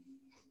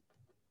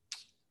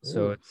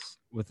 So Ooh, it's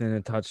within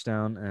a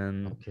touchdown,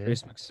 and okay.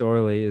 Trace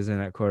McSorley is in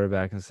at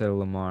quarterback instead of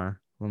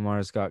Lamar.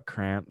 Lamar's got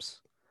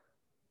cramps,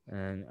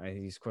 and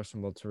he's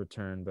questionable to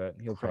return, but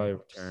he'll probably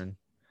Cramps.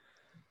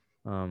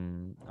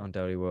 return. I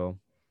doubt he will.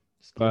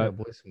 Just give But that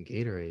boy some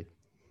Gatorade.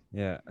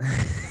 yeah,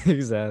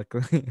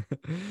 exactly.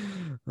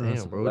 Damn,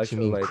 Some bro. What you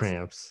mean electrolytes.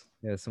 cramps?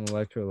 Yeah, some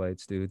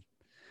electrolytes, dude.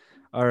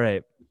 All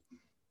right,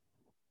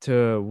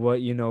 to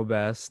what you know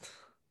best.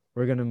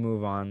 We're gonna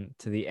move on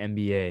to the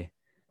NBA.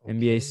 NBA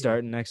Okay.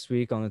 starting next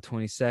week on the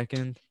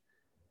 22nd.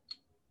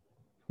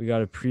 We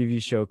got a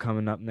preview show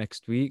coming up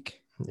next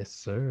week. Yes,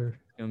 sir.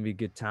 It's gonna be a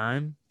good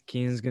time.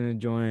 Keenan's gonna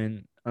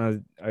join. Are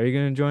you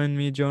gonna join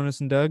me, Jonas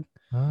and Doug?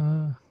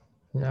 Yeah,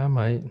 I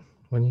might.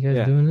 When you guys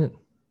Yeah. doing it?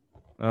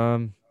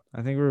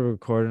 I think we're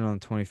recording on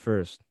the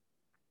 21st,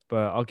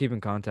 but I'll keep in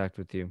contact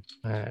with you.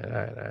 All right, all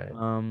right,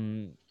 all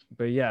right.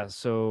 But yeah,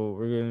 so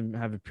we're gonna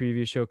have a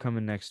preview show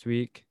coming next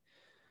week,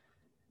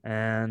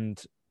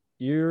 and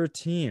your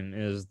team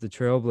is the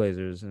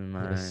Trailblazers, and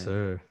Yes,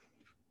 sir.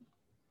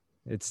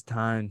 it's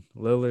time,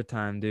 Lillard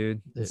time,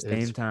 dude. It- It's Dame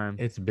It's time.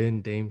 it's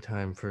been Dame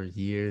time for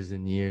years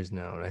and years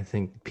now, and I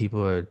think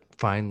people are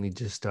finally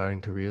just starting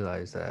to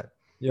realize that.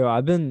 Yo,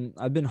 I've been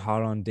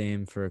hot on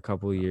Dame for a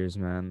couple of years,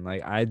 man.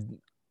 Like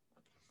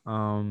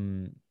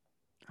um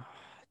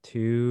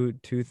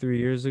 3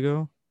 years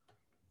ago.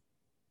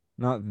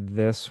 Not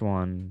this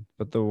one,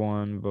 but the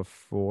one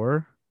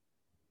before.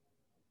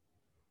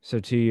 So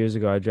 2 years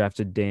ago, I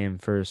drafted Dame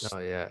first Oh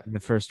yeah. in the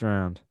first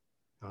round,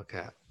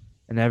 Okay.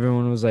 and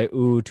everyone was like,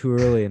 "Ooh, too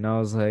early," and I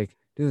was like,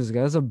 "Dude, this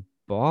guy's a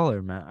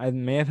baller, man." I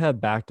may have had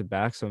back to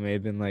back, so it may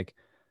have been like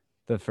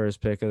the first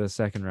pick of the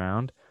second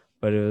round,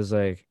 but it was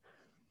like,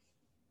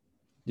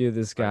 dude,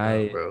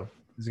 Right on, bro.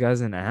 this guy's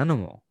an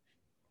animal.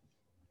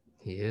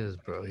 He is,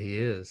 bro. He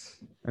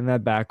is. And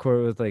that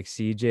backcourt with like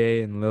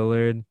CJ and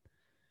Lillard.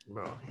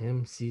 Bro, him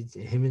and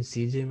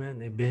CJ, man,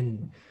 they've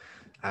been.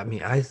 I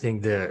mean, I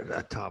think they're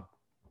a top.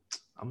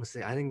 I'm gonna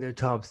say I think they're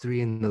top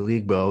three in the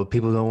league, bro.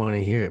 People don't want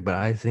to hear it, but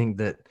I think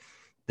that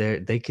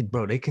they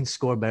can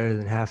score better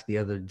than half the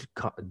other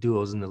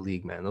duos in the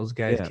league, man. Those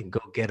guys Yeah. can go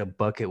get a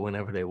bucket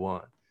whenever they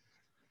want.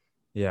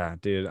 Yeah,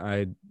 dude,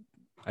 I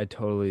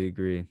totally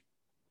agree.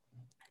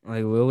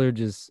 Like Lillard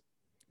just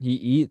he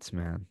eats,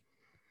 man.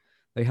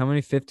 Like how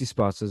many 50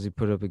 spots does he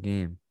put up a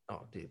game?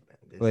 Oh, dude,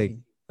 man, Like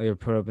or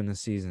put up in the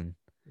season?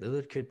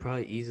 Lillard could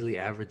probably easily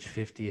average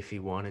 50 if he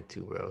wanted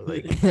to, bro.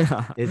 Like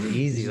Yeah. it's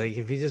easy. Like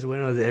if he just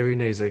went out there every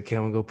night, he's like, "Okay,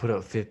 I'm gonna go put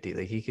up 50."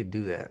 Like he could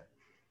do that.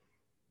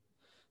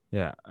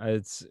 Yeah,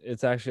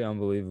 it's actually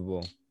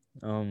unbelievable.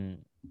 Um,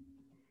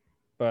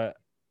 but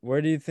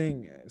where do you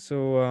think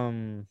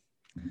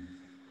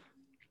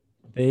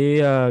they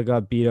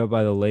got beat up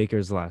by the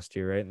Lakers last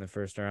year, right, in the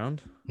first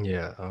round?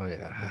 Yeah. Oh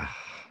yeah.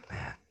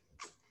 Man.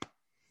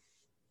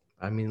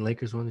 I mean,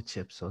 Lakers won the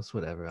chip, so it's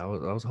whatever. I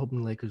was hoping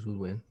the Lakers would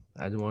win.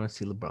 I didn't want to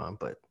see LeBron,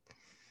 but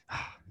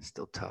it's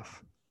still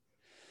tough.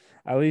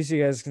 At least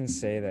you guys can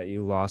say that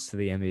you lost to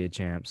the NBA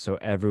champs, so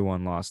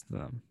everyone lost to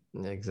them.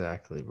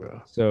 Exactly,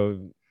 bro. So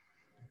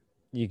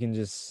you can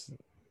just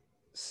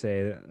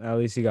say that at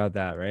least you got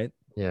that, right?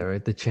 Yeah,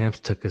 right. The champs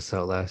took us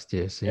out last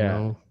year, so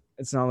Yeah.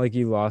 It's not like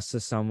you lost to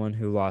someone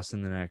who lost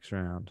in the next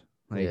round.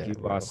 Like yeah, you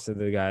bro. lost to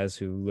the guys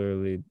who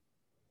literally,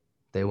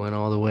 They went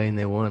all the way and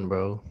they won,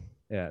 bro.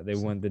 yeah, they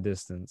went the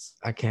distance.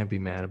 I can't be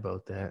mad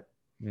about that.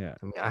 Yeah.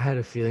 I mean, I had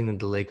a feeling that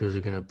the Lakers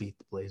were gonna beat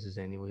the Blazers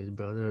anyways,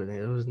 bro.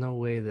 There was no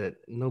way there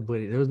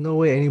was no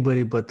way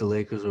anybody but the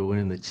Lakers were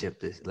winning the chip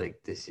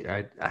this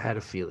year. I had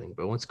a feeling,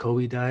 but once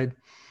Kobe died,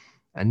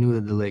 I knew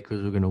that the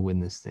Lakers were gonna win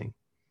this thing.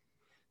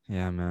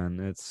 Yeah, man.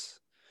 It's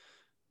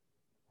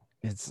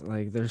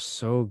like they're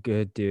so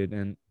good, dude.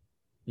 And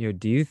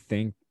do you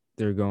think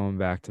they're going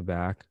back to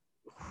back?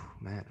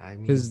 Man, I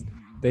Because mean,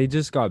 they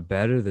just got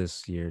better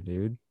this year,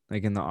 dude.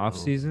 Like in the off oh,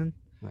 season.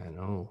 I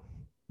know.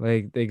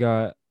 Like they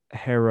got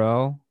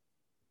Harrell,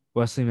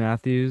 Wesley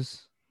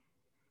Matthews,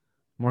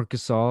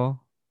 Marcus Gasol.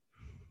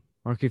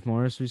 Markieff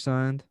Morris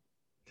resigned.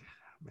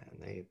 Man,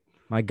 they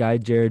My guy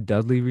Jared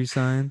Dudley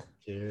resigned.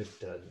 Jared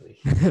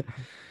Dudley.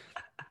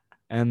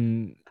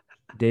 And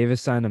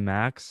Davis signed a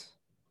max.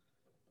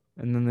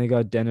 And then they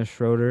got Dennis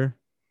Schroeder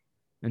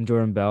and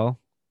Jordan Bell.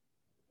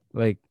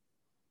 Like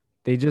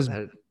they Bro, just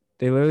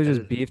they literally that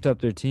just is beefed up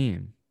their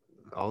team.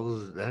 all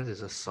those. That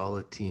is a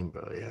solid team,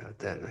 bro. Yeah,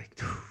 that like,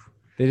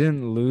 They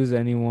didn't lose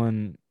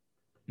anyone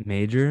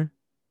major,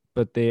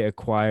 but they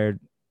acquired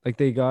like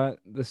they got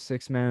the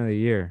sixth man of the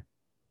year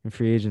in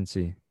free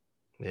agency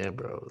yeah,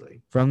 bro.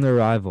 Like, from their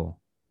rival.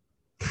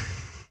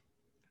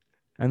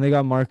 And they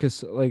got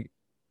Marcus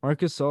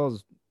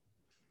Saul's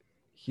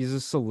he's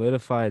a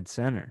solidified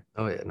center.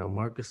 oh yeah, no,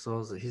 Marcus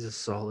Souls. He's a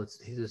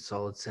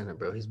solid center,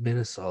 bro. He's been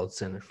a solid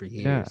center for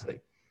Yeah. years.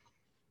 Like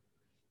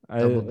I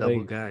double double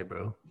like guy,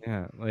 bro.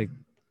 yeah, like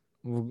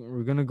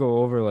we're gonna go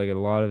over like a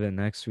lot of it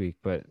next week,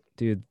 but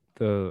dude,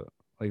 the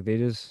like they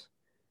just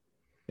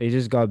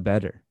got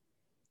better.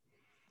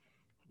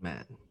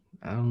 Man,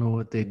 I don't know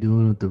what they're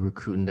doing with the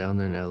recruiting down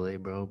there in LA,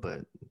 bro,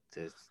 but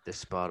they're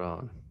spot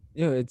on.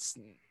 It's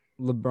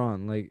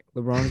LeBron. Like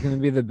LeBron's gonna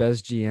be the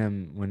best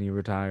GM when he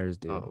retires,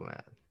 dude. Oh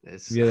man,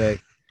 it's Be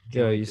like, can't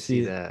yo, wait you to see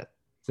see, that.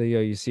 so yo,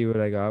 you see what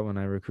I got when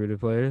I recruited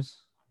players?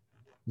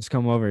 Just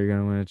come over, you're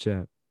gonna win a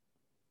chip.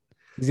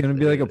 He's gonna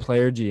be like a Literally.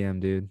 player GM,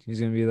 dude. He's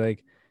gonna be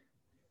like,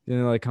 he's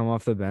gonna like come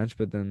off the bench,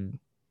 but then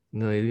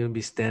No, he's gonna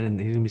be standing.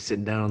 He's gonna be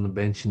sitting down on the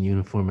bench in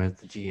uniform as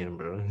the GM,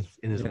 bro,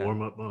 in his yeah,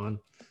 warm up on, right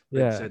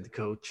yeah, beside the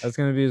coach. that's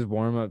gonna be his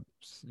warm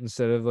ups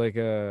instead of like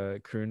a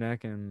crew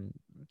neck and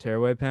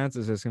tearaway pants.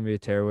 It's just gonna be a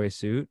tearaway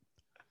suit.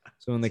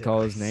 So when they call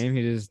his name,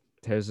 he just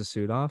tears the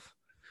suit off.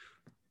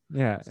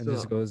 Yeah, and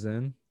just So goes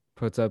in,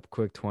 puts up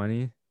quick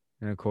 20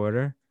 and a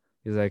quarter.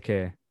 He's like,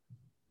 "Okay,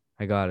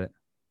 I got it.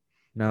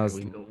 Now there let's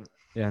we go.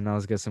 yeah, now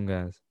let's get some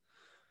guys."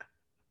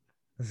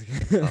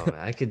 Oh man,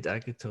 I could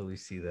totally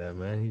see that,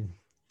 man.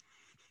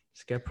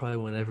 This guy probably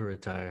won't ever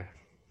retire.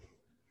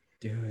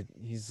 Dude,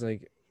 he's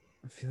like,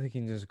 I feel like he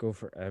can just go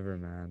forever,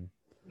 man.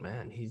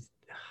 Man, he's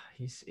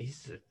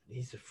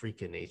a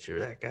freak of nature.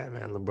 That guy,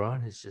 man.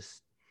 LeBron is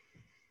just.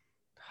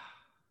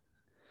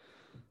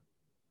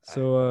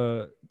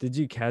 So, did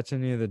you catch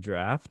any of the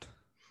draft?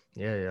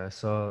 Yeah. I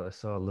saw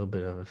a little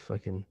bit of it.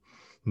 Fucking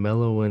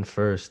Mello went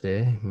first,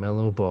 eh?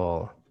 Mellow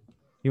ball.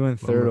 He went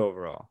third Remember?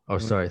 overall. Oh,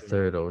 He went sorry,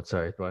 third. third. Oh,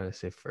 sorry. Why did I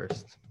say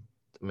first?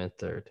 I meant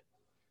third.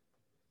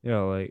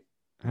 Yeah, like,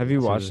 have Yeah,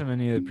 you watched two. him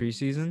any of the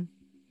preseason?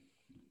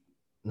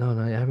 No,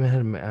 I haven't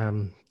had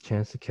a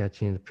chance to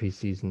catch you in the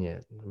preseason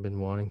yet. I've been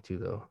wanting to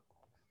though.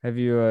 Have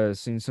you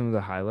seen some of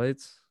the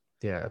highlights?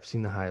 Yeah, I've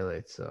seen the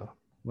highlights. So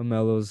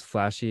LaMelo's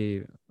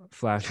flashy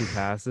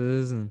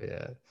passes, and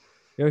yeah,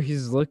 yo,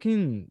 he's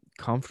looking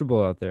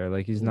comfortable out there.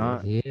 Like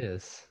yeah, he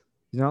is.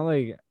 he's not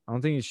like I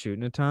don't think he's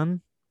shooting a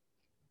ton.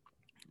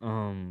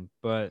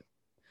 But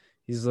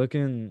he's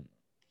looking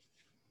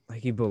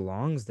like he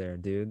belongs there,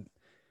 dude.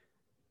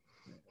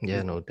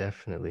 Yeah, no,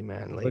 definitely,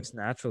 man. Like Looks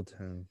natural to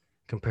him.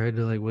 compared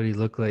to like what he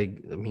looked like,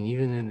 I mean,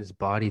 even in his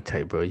body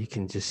type, bro, you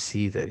can just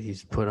see that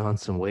he's put on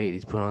some weight.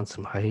 He's put on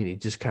some height. He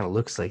just kind of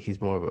looks like he's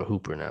more of a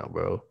hooper now,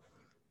 bro.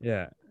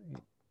 Yeah.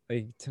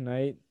 Like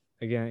tonight,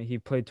 again, he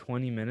played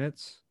 20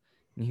 minutes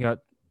and he got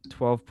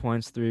 12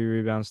 points, 3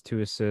 rebounds, 2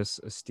 assists,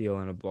 a steal,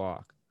 and a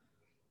block.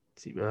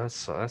 See, bro,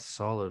 that's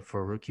solid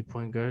for a rookie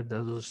point guard.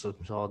 Those are some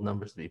solid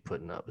numbers to be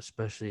putting up,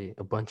 especially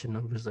a bunch of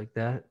numbers like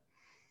that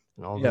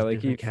in all Yeah, those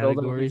like different he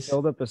categories.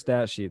 filled up a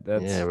stat sheet. Yeah,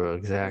 bro,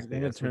 That's exactly.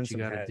 gonna That's turn what you some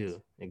got to heads.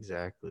 do.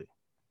 Exactly.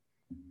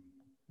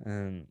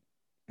 And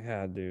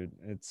yeah, dude,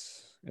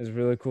 it's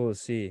really cool to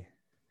see.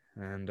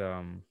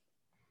 And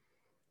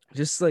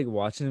just like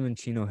watching him in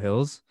Chino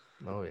Hills.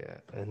 Oh yeah,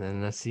 and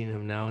then I seen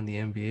him now in the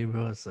NBA,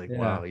 bro. It's like, Yeah.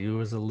 wow, you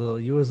was a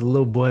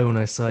little boy when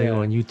I saw you Yeah.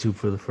 on YouTube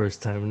for the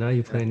first time. Now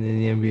you're Yeah. playing in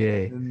the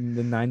NBA. In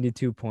the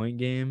 92-point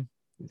game.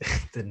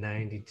 The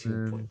 92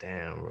 point. And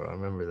Damn, bro. I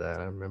remember that.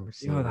 I remember yo,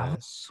 seeing that that.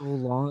 was so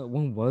long.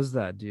 When was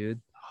that,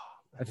 dude?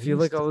 I Man, we feel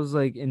like used I to, was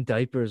like in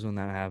diapers when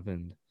that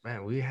happened.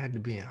 man, we had to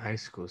be in high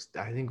school.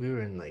 I think we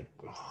were in like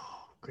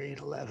grade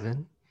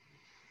 11,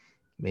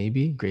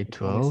 maybe grade Like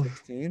 12.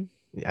 2016?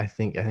 I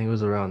think it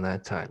was around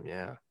that time.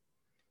 Yeah.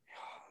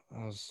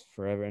 That was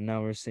forever. And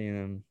now we're seeing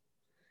him.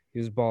 He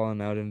was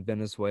balling out in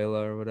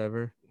Venezuela or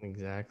whatever.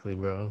 Exactly,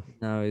 bro.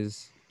 Now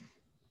he's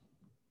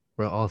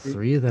Bro, all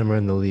three of them are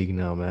in the league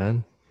now,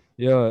 man.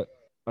 yeah.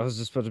 I was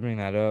just about to bring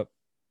that up.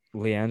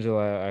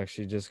 Leangela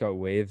actually just got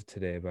waived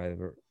today by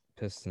the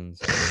Pistons.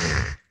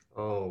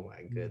 Oh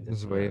my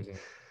goodness, Just man. waived him.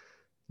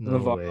 No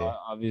LeVar way.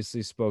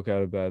 obviously spoke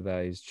out about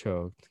that. He's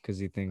choked because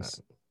he Uh,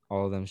 thinks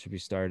all of them should be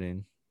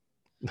starting.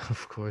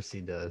 Of course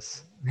he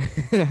does.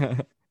 Oh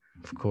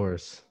Of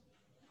course.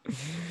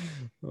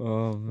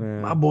 My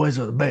man. boys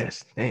are the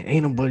best.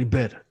 Ain't nobody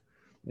better.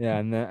 Yeah,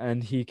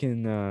 and he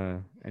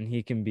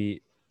can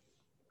beat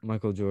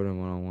Michael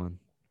Jordan 1-on-1.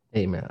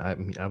 Hey man, I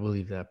mean I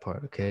believe that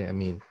part, okay? I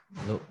mean,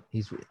 no,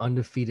 he's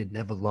undefeated,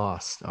 never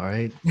lost, all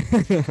right?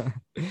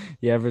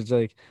 He averaged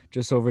like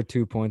just over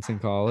 2 points in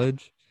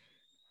college.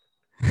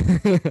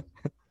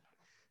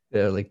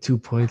 Yeah, like 2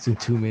 points in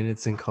 2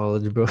 minutes in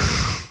college, bro.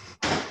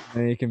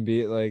 and he can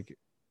beat like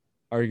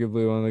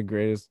arguably one of the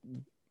greatest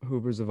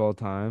hoopers of all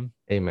time.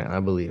 Hey man, I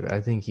believe it.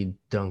 I think he'd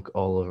dunk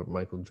all over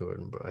Michael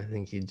Jordan, bro. I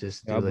think he'd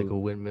just Yeah, do like a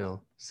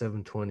windmill,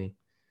 720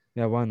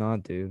 yeah, why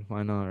not, dude?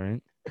 Why not,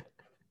 right?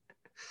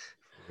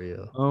 for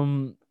real.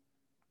 Um,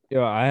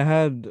 yeah, I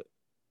had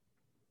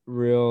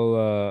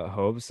real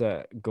hopes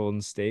that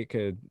Golden State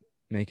could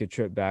make a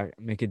trip back,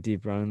 make a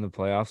deep run in the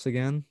playoffs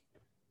again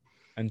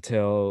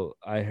until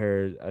I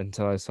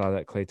saw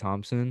that Klay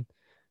Thompson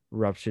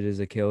ruptured his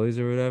Achilles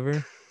or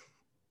whatever.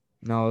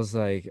 And I was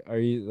like, are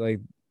you like,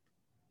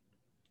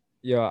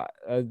 yeah,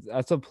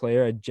 that's a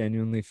player I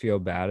genuinely feel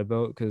bad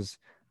about because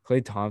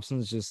Klay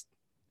Thompson's just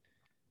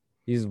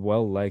he's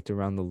well liked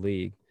around the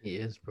league. He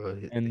is, bro.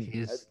 And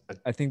He's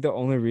I think the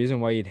only reason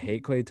why you'd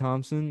hate Klay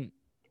Thompson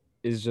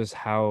is just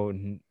how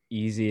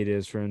easy it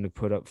is for him to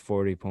put up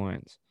 40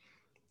 points.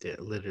 yeah,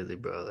 literally,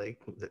 bro. Like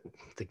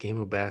the game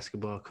of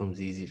basketball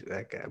comes easy to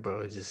that guy,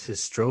 bro. It's just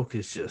his stroke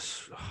is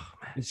just, oh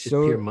man, It's it's just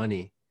pure so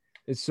money.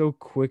 it's so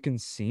quick and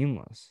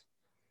seamless.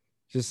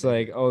 Just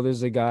like, Literally. oh,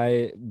 there's a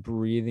guy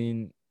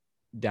breathing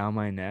down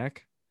my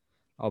neck.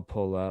 I'll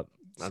pull up,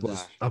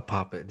 slash. I'll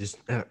pop it, just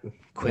Yeah.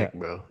 quick,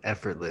 bro.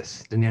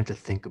 Effortless. Didn't have to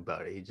think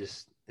about it.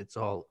 It's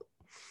all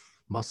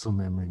muscle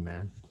memory,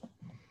 man.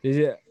 Did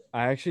you,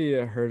 I actually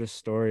heard a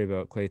story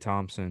about Klay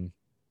Thompson.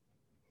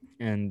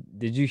 And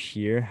did you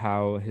hear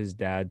how his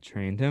dad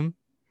trained him?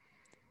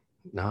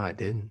 No, I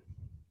didn't.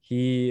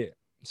 He,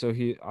 so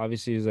he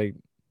obviously was like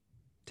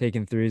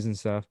taking threes and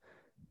stuff.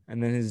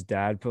 And then his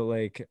dad put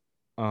like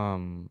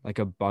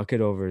a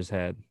bucket over his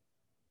head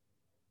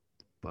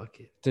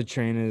Bucket. to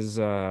train his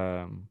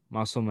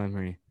muscle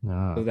memory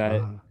Nah, so that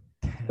fuck.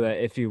 so Damn.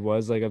 that if he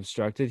was like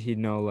obstructed, he'd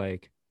know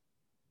like,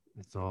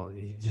 It's all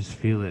you just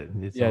feel it.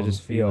 It's yeah, all the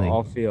just feel,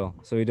 all feeling. feel.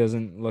 So he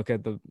doesn't look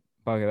at the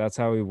bucket. That's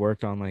how he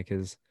worked on like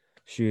his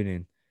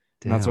shooting.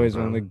 And that's why Damn, he's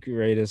one of the bro.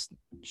 greatest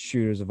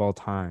shooters of all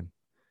time.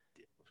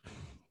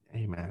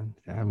 Hey, man.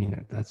 I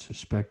mean, that's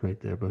respect right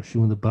there, bro.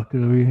 Shooting the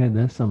bucket over your head,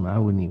 that's something I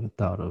wouldn't even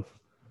thought of.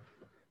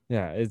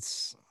 Yeah,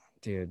 it's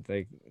dude,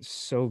 like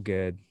so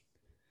good.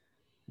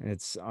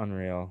 It's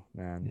unreal,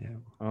 man. Yeah. Yeah,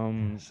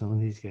 Um, some of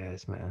these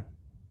guys, man.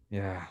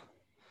 yeah.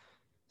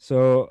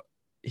 So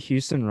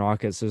Houston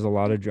Rockets, there's a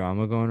lot of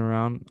drama going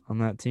around on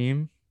that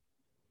team.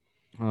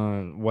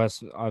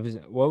 West,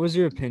 obviously, what was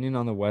your opinion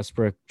on the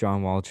Westbrook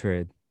John Wall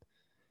trade?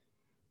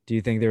 Do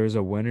you think there was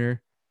a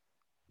winner?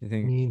 Do you I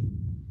think,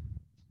 mean,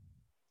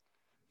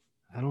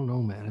 I don't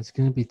know, man. It's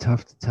gonna be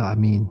tough to tell. I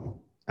mean,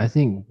 I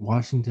think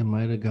Washington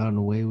might have gotten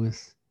away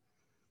with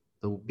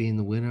the being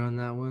the winner on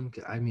that one.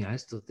 I mean, I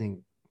still think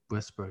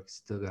Westbrook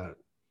still got.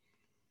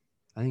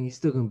 I think he's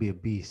still gonna be a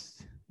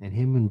beast. And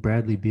him and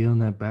Bradley Beal in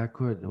that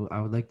backcourt,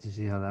 I would like to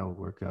see how that would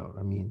work out.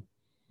 I mean,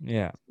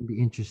 yeah, it'd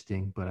be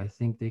interesting, but I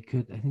think they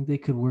could. I think they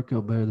could work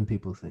out better than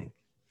people think.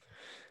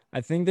 I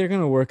think they're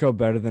gonna work out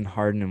better than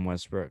Harden and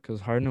Westbrook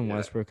because Harden and Yeah.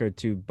 Westbrook are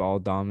two ball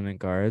dominant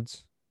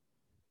guards,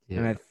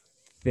 and Yeah. I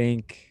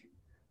think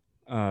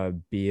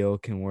Beal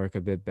can work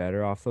a bit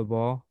better off the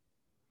ball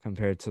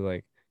compared to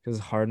like because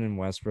Harden and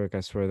Westbrook, I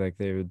swear, like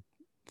they would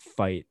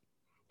fight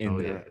in Oh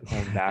yeah. their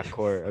own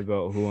backcourt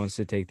about who wants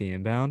to take the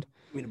inbound.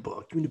 Give me the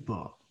ball. Give me the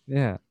ball.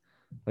 Yeah,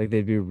 like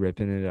they'd be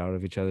ripping it out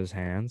of each other's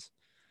hands.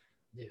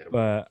 Yeah, bro.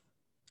 But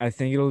I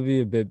think it'll be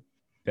a bit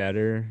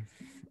better.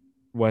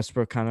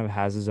 Westbrook kind of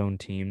has his own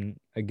team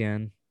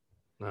again,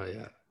 Oh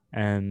yeah.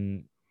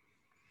 and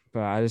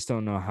but I just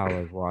don't know how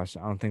like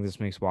I don't think this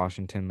makes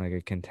Washington like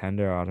a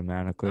contender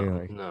automatically. No,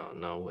 Like no,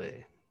 no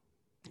way.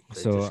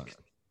 They so, just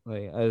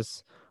like I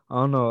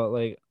don't know.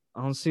 Like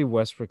I don't see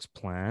Westbrook's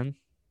plan.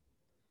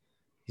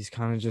 He's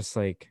kind of just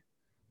like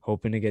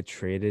hoping to get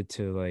traded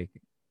to like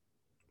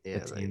a yeah,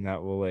 team like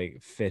that will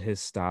like fit his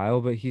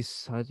style. But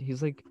he's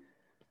like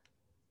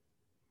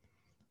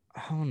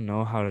I don't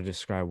know how to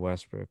describe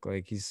Westbrook.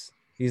 Like he's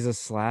a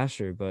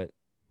slasher, but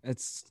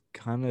it's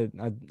kind of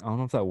I don't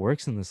know if that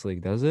works in this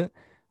league, does it?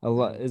 A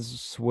lot mm, is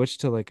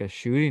switched to like a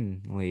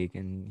shooting league,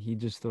 and he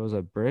just throws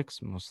up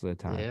bricks most of the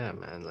time. yeah,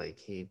 man. Like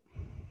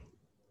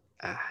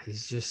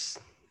he's just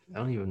I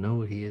don't even know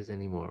what he is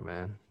anymore,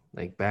 man.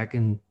 Like back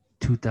in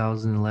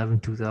 2011,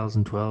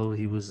 2012,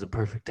 he was the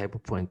perfect type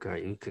of point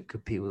guard. You could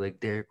compete with like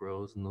Derrick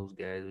Rose and those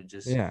guys who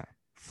just Yeah,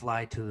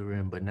 fly to the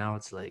rim. But now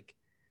it's like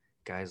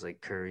guys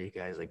like Curry,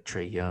 guys like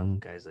Trey Young,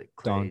 guys like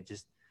Clay, Don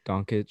just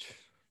Doncic,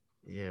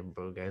 yeah,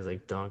 bro. Guys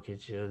like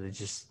Doncic, they're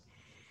just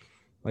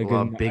a like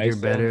lot an bigger,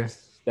 ISO and better.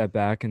 just step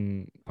back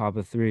and pop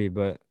a three.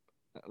 But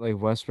like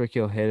Westbrook,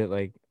 he'll hit it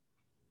like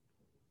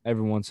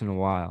every once in a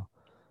while.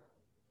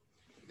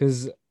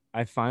 Because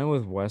I find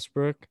with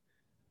Westbrook,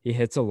 he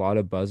hits a lot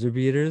of buzzer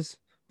beaters,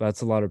 but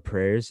that's a lot of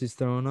prayers he's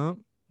throwing up.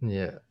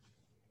 Yeah,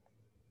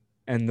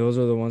 And those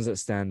are the ones that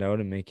stand out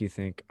and make you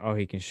think, oh,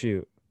 he can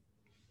shoot.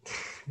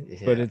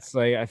 But yeah. it's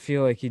like I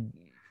feel like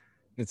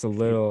it's a If you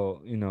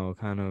little,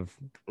 kind of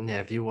Yeah,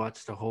 if you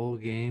watched the whole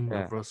game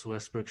yeah, of Russell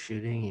Westbrook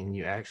shooting and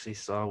you actually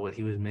saw what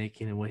he was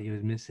making and what he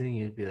was missing,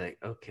 you'd be like,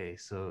 okay,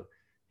 so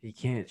he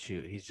can't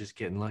shoot. He's just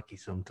getting lucky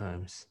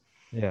sometimes.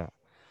 yeah.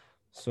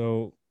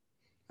 So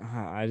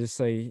I just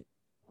like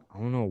I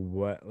don't know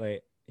what,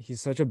 like,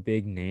 he's such a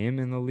big name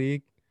in the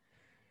league,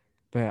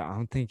 but I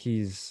don't think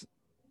he's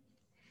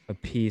a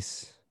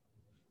piece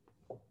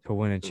to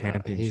win a No,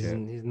 championship.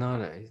 he's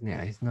not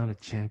a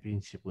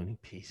championship winning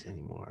piece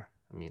anymore.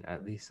 I mean,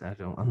 at least I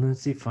don't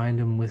unless they find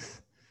him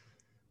with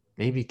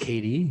maybe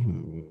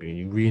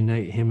KD,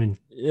 reunite him and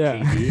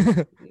Yeah.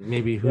 KD.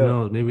 Maybe who Yeah.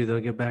 knows? Maybe they'll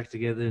get back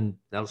together and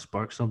that'll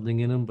spark something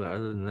in him. But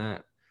other than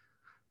that,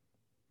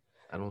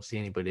 I don't see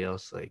anybody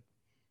else like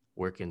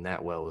working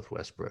that well with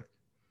Westbrook.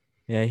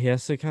 Yeah, he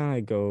has to kind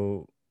of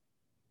go.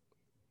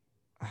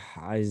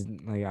 I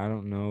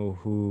don't know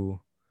who.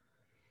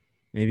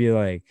 Maybe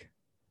like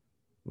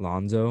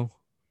Lonzo,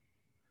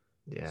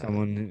 Yeah,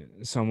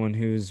 someone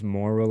who's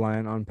more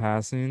reliant on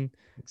passing,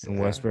 and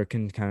yeah, Westbrook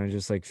can kind of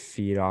just like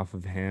feed off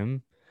of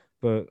him.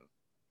 But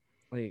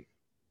like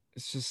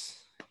it's just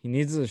he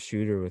needs a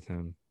shooter with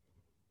him.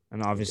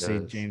 And he obviously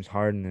does. James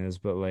Harden is,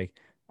 but like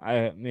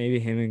I maybe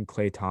him and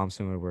Klay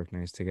Thompson would work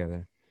nice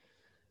together.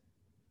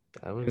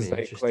 That would have Because been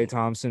like Klay interesting.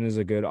 Thompson is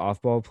a good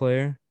off-ball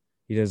player.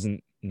 He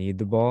doesn't need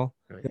the ball.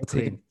 Right. He'll take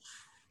Clay, him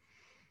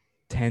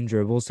 10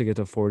 dribbles to get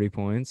to 40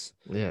 points.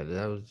 yeah,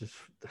 that was just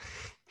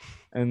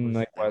And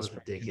like that was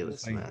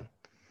ridiculous, man.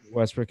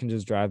 Westbrook can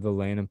just drive the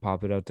lane and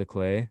pop it out to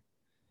Clay.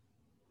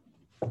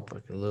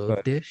 Like a little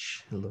But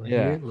dish, a little here,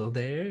 yeah, a little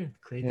there.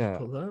 Clay just yeah.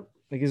 pulled up.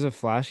 Like he's a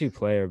flashy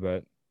player,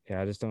 but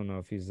yeah, I just don't know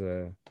if he's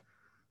the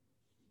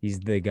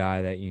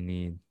guy that you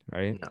need,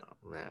 right? No,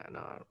 man, no,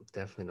 I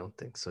definitely don't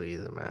think so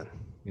either, man.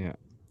 Yeah.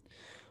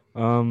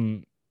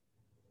 Um,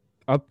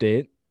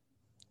 update.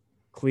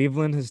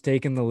 Cleveland has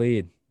taken the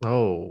lead.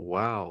 Oh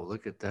wow,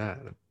 look at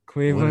that! What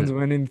Cleveland's a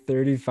winning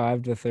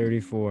 35 to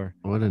 34.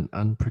 what an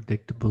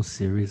unpredictable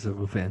series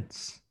of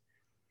events.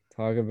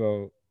 Talk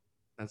about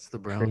That's the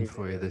Browns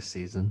for you craziness. this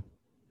season.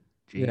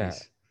 Yeah,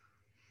 Jeez.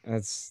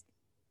 that's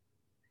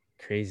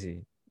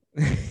crazy.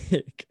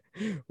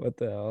 What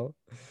the hell?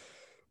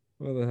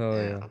 What the hell,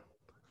 yeah. Yeah.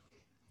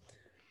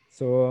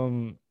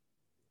 So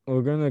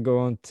we're gonna go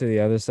on to the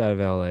other side of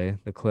LA,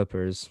 the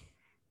Clippers.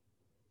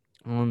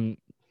 Um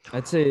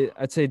I'd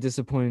say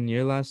disappointing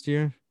year last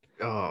year.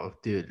 Oh,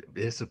 dude,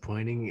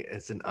 disappointing.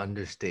 It's an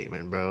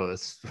understatement, bro.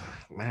 It's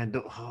man,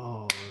 don't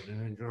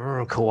dude,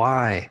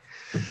 Kawhi.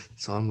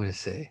 That's all I'm gonna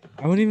say.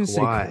 I wouldn't even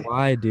say Kawhi.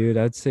 Kawhi, dude.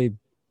 I'd say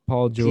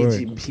Paul PG,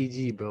 George.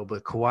 PG, bro.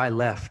 But Kawhi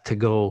left to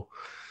go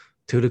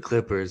to the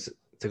Clippers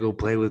to go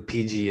play with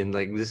PG, and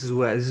like this is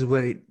what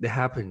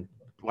happened.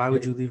 Why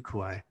would you leave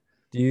Kawhi?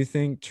 Do you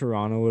think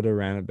Toronto would have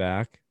ran it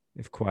back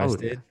if Kawhi Oh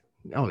yeah, stayed?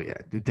 oh yeah,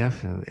 dude,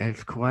 definitely.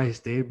 If Kawhi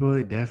stayed, bro,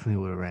 they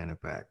definitely would have ran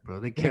it back, bro.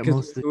 They Yeah, kept because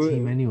most of the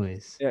team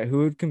anyways. who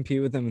would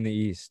compete with them in the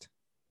East?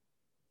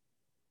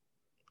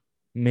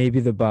 Maybe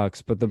the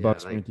Bucks, but the Yeah,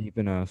 Bucks like weren't deep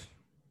enough.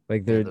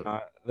 Like yeah, they're the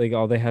not like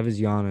all they have is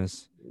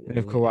Giannis. And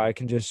if yeah, Kawhi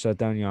can just shut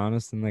down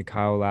Giannis, then like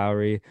Kyle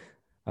Lowry,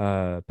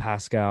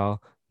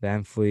 Pascal,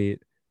 Van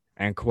Fleet,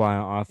 and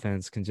Kawhi on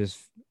offense can just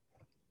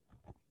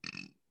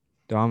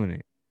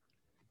dominate.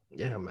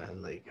 yeah,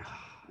 man. Like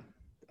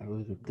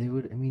they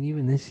would. I mean,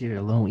 even this year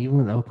alone, even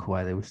without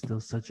Kawhi, they were still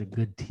such a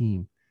good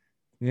team.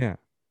 Yeah.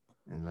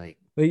 And like,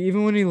 Like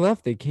even when he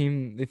left, they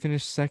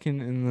finished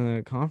second in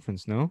the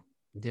conference, no?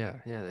 yeah,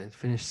 yeah, they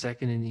finished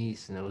second in the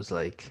East, and it was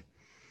like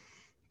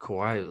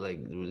Kawhi. Like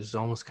it was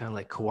almost kind of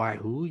like Kawhi,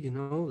 who you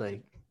know,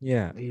 like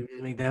Yeah. he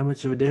didn't make that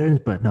much of a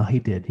difference, but no, he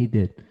did. He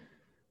did.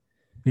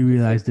 He Just like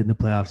realized it in the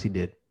playoffs. He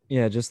did.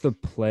 yeah, just the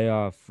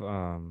playoff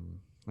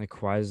like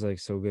Kawhi's like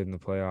so good in the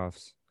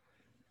playoffs.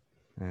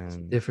 It's a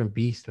And different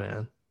beast,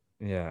 man.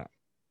 yeah.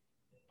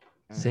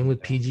 Same And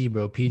with PG,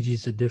 bro.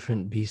 PG's a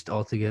different beast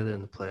altogether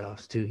in the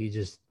playoffs too. He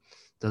just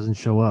doesn't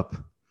show up.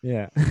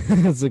 yeah.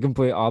 It's the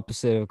complete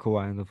opposite of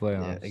Kawhi in the Yeah,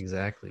 playoffs.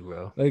 exactly,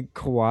 bro. Like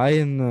Kawhi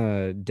in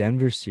the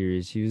Denver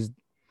series, he was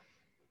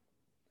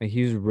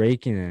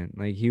raking it.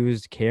 Like he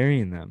was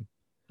carrying them,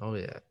 Oh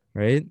yeah,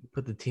 right?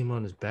 put the team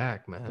on his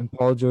back, man. And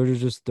Paul George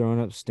was just throwing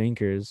up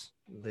stinkers.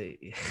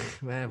 They,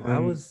 man, if I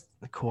And was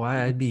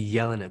Kawhi, I'd be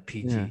yelling at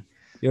yeah. PG.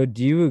 Yo,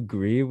 do you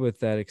agree with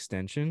that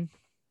extension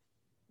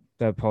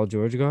that Paul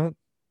George got?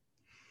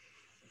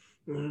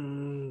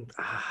 Nah,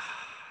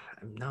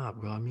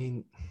 bro. I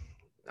mean,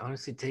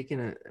 honestly,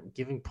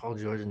 giving Paul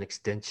George an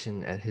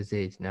extension at his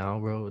age now,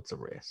 bro, it's a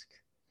risk.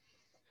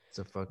 It's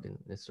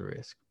a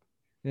risk.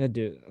 Yeah,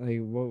 dude. Like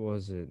what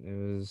was it?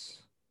 It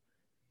was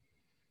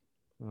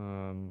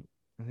um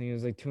I think it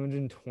was like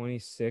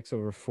 226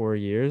 over 4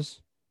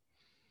 years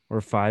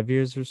or 5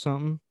 years or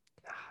something.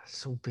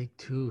 So big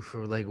too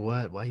for like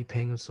what? Why are you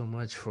paying him so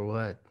much for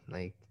what?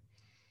 Like,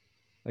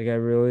 Like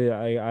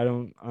I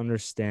don't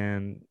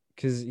understand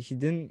because he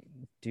didn't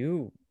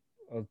do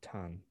a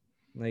ton.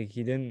 Like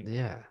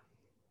yeah.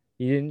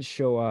 he didn't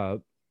show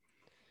up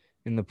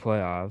in the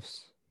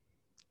playoffs.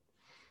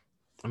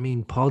 I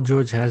mean, Paul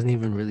George hasn't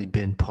even really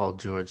been Paul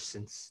George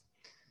since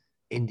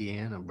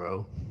Indiana,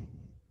 bro.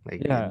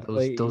 Like Yeah,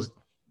 those.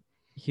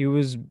 he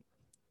was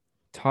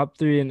top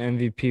three in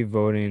MVP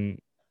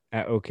voting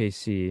at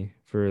OKC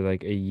for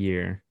like a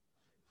year,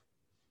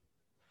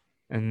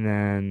 and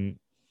then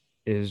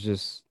it was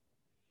just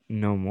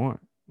no more.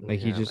 Like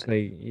Yeah, man.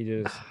 he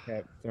just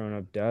kept throwing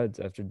up duds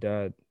after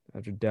dud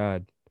after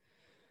dud,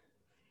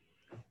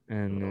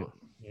 and it Well,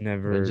 we're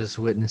never. just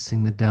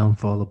witnessing the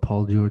downfall of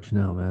Paul George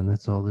now, man.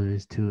 That's all there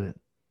is to it.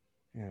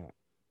 Yeah,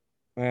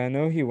 I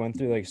know he went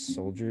through like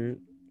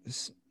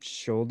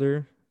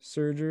shoulder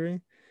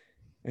surgery,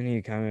 and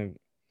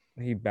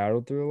he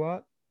battled through a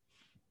lot.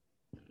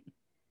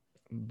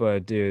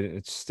 But dude,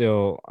 it's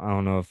still I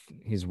don't know if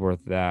he's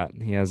worth that.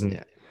 He hasn't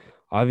Yeah,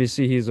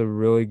 obviously he's a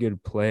really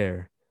good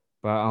player,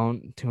 but I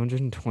don't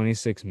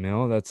 226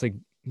 mil, that's like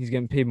he's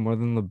getting paid more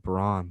than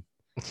LeBron.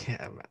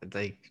 yeah, man.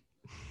 Like,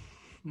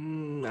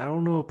 I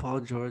don't know if Paul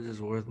George is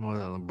worth more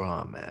than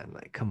LeBron, man.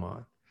 Like, come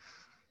on.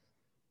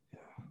 I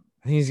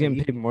think he's Like,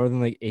 getting paid more than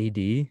like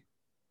AD.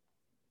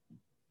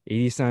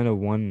 AD signed a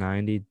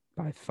 190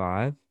 by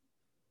 5,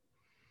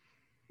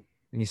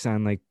 and he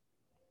signed like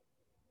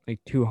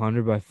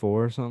 200 by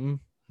 4 or something.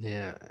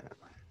 yeah,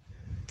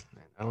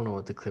 man, I don't know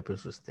what the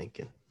Clippers was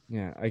thinking.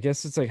 Yeah, I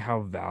guess it's like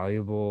how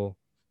valuable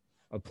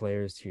a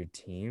player is to your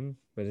team,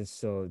 but it's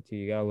still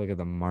you gotta look at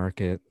the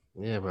market.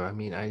 Yeah, but I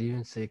mean, I'd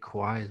even say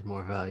Kawhi is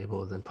more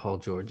valuable than Paul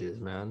George is,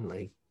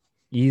 man.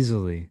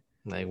 Easily.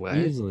 Like what?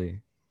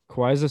 Easily.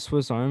 Kawhi's a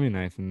Swiss Army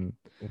knife, and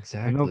I know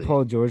Exactly.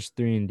 Paul George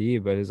 3 and D,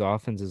 but his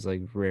offense is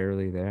like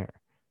rarely there.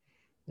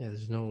 Yeah,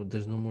 there's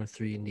no more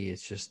 3 and D.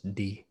 It's just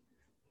D. Yeah.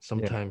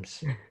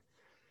 Sometimes,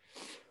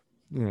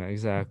 Yeah,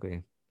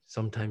 exactly.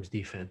 sometimes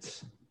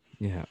defense.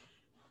 Yeah.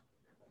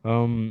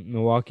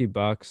 Milwaukee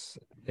Bucks,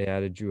 they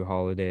added Drew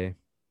Holiday.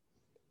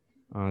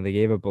 They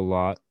gave up a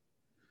lot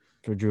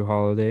for Drew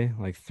Holiday,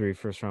 like 3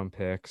 first-round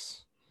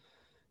picks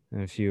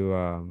and a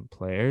few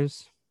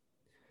players.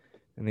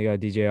 And they got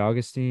DJ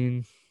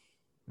Augustine,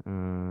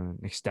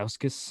 Nick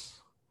Stauskas,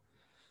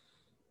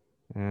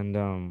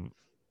 and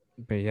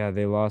but yeah,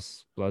 they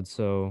lost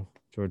Bledsoe,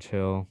 George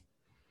Hill.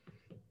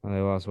 They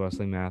lost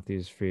Wesley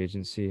Matthews free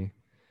agency.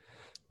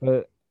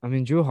 But I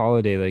mean, Drew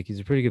Holiday, like he's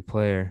a pretty good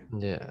player.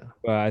 Yeah,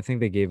 But I think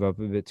they gave up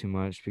a bit too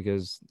much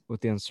because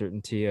with the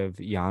uncertainty of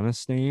Giannis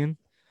staying,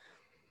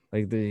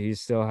 he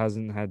still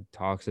hasn't had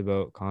talks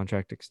about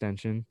contract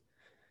extension.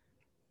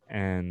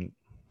 And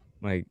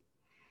like,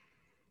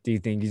 do you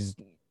think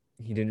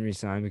he didn't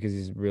resign because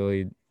he's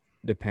really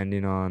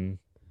depending on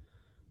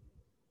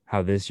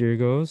how this year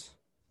goes?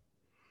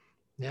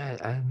 yeah.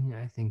 I mean,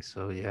 I think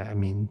so. Yeah, I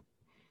mean,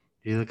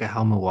 you look at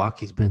how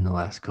Milwaukee's been the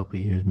last couple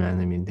of years, man.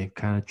 I mean, they've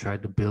kind of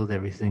tried to build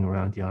everything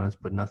around Giannis,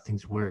 but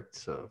nothing's worked.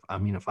 So, I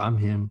mean, if I'm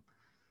him,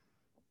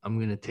 I'm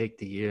gonna take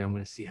the year. I'm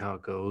gonna see how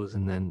it goes,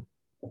 and then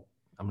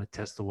I'm gonna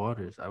test the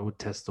waters. I would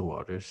test the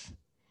waters.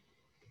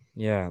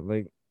 Yeah,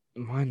 like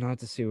why not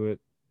to see what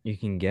you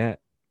can get,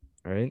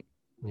 right?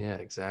 Yeah,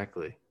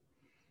 exactly.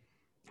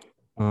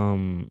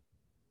 Um,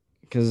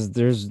 because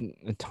there's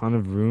a ton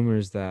of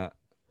rumors that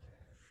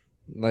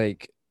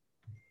like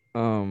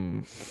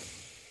um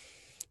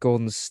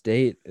Golden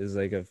State is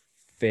like a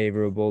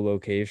favorable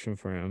location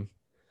for him.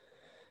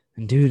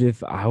 And dude,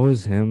 if I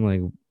was him,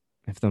 like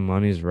if the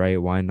money's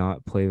right, why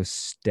not play with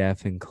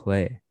Steph and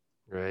Clay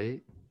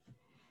Right.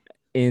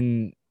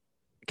 in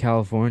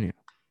California?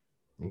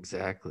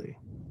 Exactly.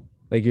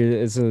 Like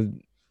it's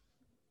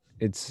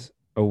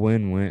a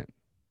win-win.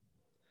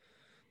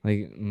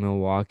 Like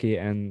Milwaukee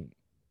and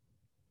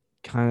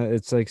kind of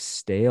it's like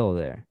stale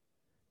there.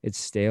 It's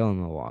stale in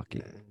Yeah,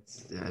 Milwaukee.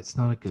 it's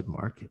not a good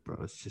market, bro.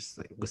 It's just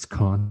like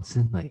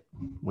Wisconsin. Like,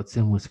 what's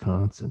in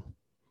Wisconsin?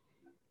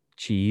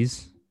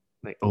 Cheese.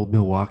 Like old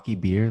Milwaukee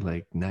beer.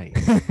 Like, nice.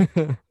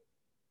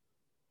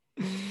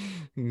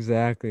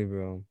 Exactly,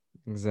 bro.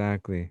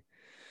 Exactly.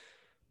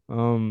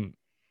 Um,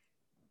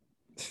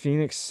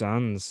 Phoenix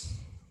Suns,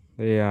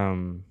 they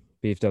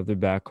beefed up their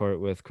backcourt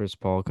with Chris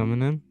Paul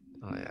coming in.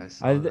 Oh yeah, I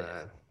saw I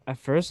that. At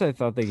first I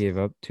thought they gave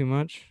up too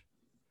much.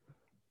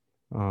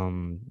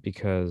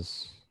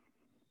 Because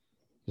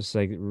just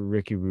like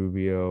Ricky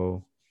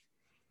Rubio,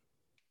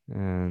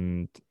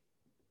 and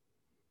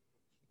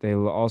they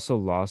also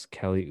lost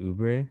Kelly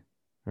Oubre,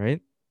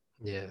 right?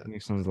 Yeah,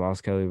 Phoenix Suns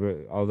lost Kelly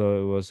Oubre,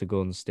 although it was to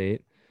Golden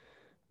State.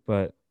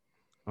 But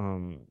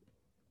um,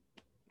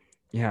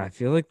 yeah, I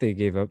feel like they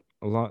gave up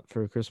a lot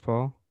for Chris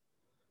Paul.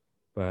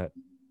 But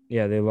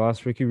yeah, they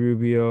lost Ricky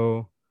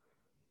Rubio,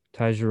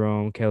 Ty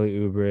Jerome, Kelly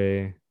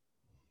Oubre,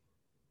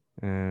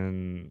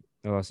 and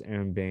they lost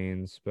Aaron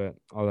Baines. But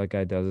all that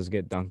guy does is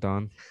get dunked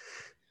on.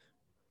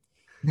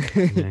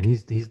 man.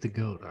 He's the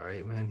goat. All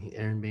right, man.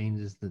 Aaron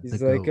Baines is the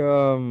He's like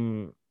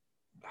goat.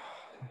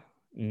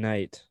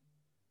 Knight.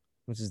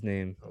 What's his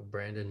name? Oh,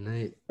 Brandon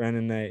Knight.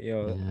 Brandon Knight.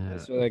 Yo, I Yeah,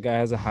 swear that guy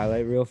has a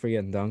highlight reel for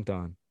getting dunked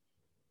on.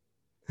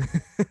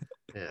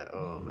 yeah.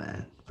 Oh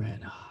man,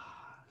 Brandon.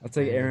 That's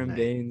like Brandon Aaron Knight.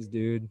 Baines,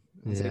 dude.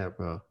 It's Yeah,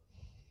 bro.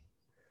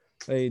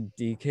 like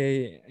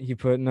DK. He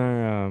put in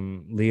our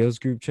Leo's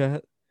group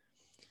chat.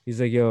 He's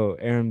like, "Yo,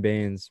 Aaron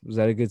Baines, was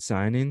that a good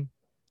signing?"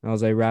 And I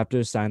was like,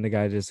 "Raptors signed the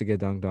guy just to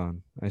get dunked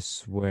on. I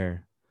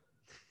swear."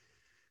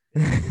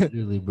 Yeah,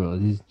 literally, bro.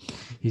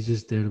 He's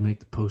just there to make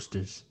the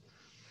posters.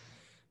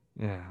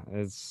 Yeah,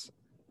 it's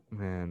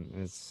man,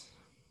 it's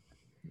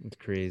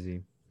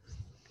crazy.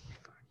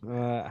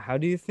 How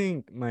do you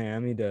think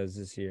Miami does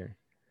this year?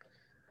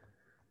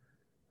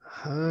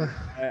 Uh,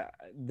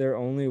 Their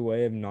only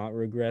way of not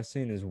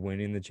regressing is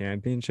winning the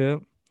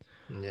championship.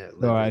 yeah,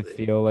 So I literally.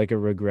 feel like a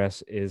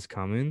regress is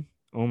coming.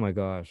 Oh my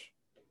gosh.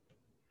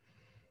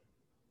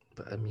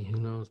 But I mean, who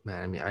knows,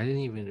 man? I mean, I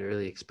didn't even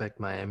really expect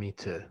Miami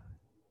to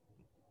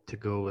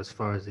go as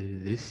far as they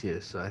did this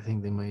year. So I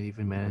think they might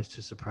even manage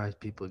to surprise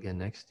people again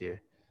next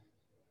year.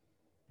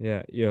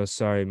 Yeah, yo,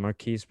 sorry.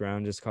 Marquise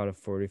Brown just caught a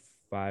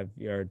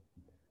 45-yard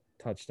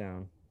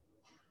touchdown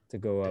to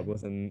go up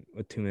with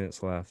 2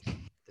 minutes left.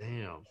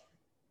 Damn.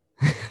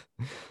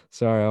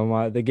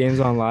 Sorry, the game's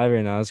on live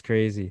right now. It's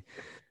crazy.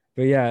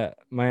 But yeah,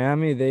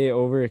 Miami, they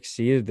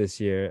overexceeded this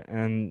year.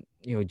 And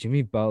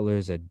Jimmy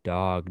Butler's a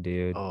dog,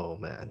 dude. Oh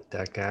man,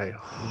 that guy.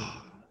 And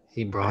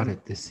He brought and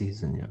it this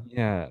season, yeah.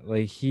 yeah,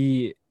 like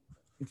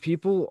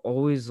people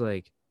always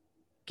like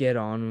get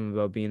on him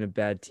about being a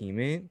bad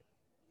teammate.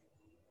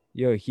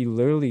 Yo, he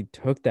literally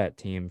took that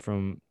team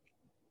from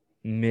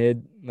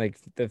mid, like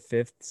the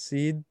fifth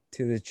seed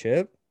to the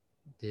chip.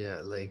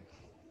 Yeah, like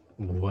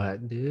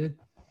what, dude?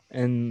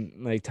 And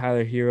like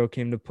Tyler Hero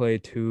came to play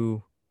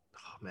too.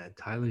 Oh man,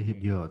 Tyler hit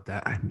yo.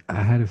 That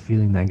I had a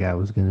feeling that guy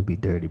was gonna be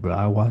dirty, bro.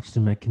 I watched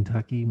him at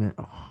Kentucky, man.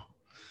 Oh,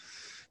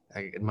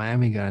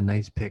 Miami got a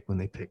nice pick when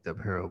they picked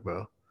up Hero,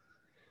 bro.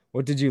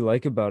 What did you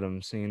like about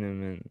him, seeing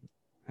him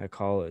at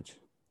college?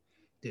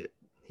 Dude,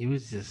 he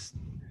was just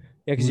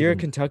Yeah, he because was you're a a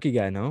Kentucky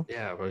guy, no?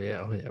 yeah, bro.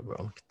 Yeah, oh yeah, bro.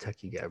 I'm a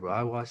Kentucky guy, bro.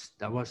 I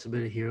watched a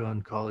bit of Hero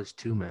in college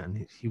too,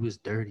 man. He was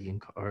dirty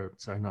or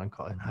sorry, not in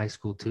college, in high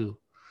school too.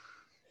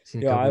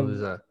 Seen a Yeah, couple of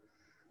his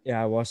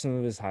I watched some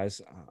of his high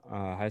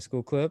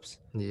school clips,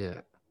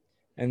 yeah.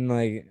 and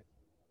like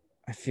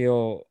I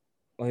feel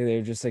like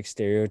they're just like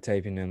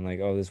stereotyping him, like,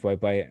 oh, this white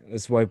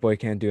boy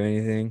can't do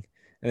anything,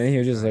 and then he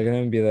would just look Right. at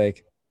him and be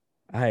like,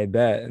 I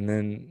bet, and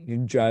then you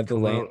drive the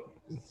Come lane, out,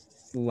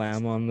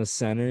 slam on the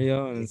center,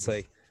 and it's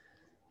like,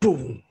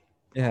 boom.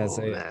 yeah, it's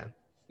Oh like, man,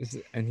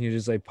 and he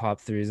just like pop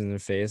threes in their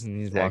face, and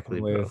he's walking exactly,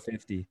 away with bro.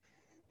 50.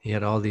 He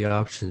had all the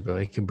options, bro.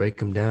 He could break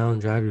them down,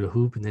 drive to the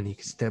hoop, and then he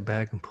could step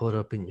back and pull it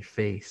up in your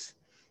face.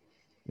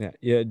 Yeah,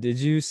 yeah. Did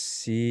you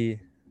see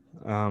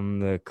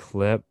the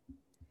clip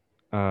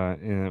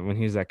when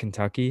he was at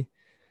Kentucky?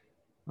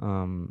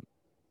 Um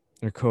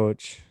their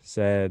coach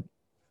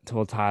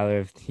told Tyler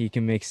if he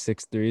can make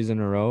 6 threes in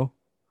a row,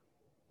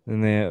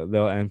 then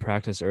they'll end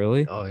practice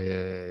early. Oh yeah,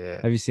 yeah,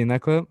 yeah, Have you seen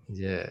that clip?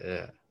 yeah,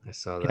 yeah. I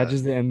saw that.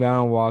 Catches the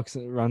inbound, walks,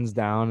 runs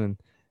down,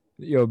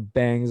 and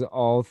bangs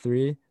all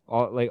three,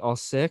 all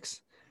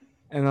six.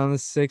 And on the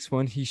sixth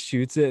one, he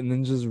shoots it and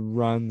then just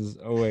runs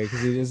away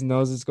because he just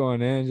knows it's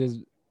going in. Just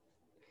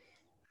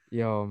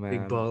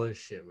Big man, baller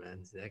shit,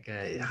 man. That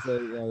guy, it's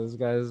like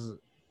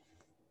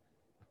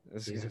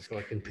this he's a guy's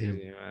fucking pimp.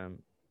 crazy, man.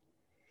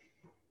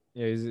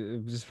 Yeah,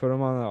 just put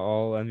him on the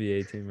all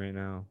NBA team right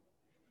now.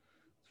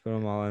 Just put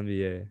him all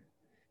NBA.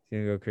 He's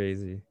gonna go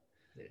crazy.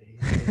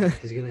 Yeah,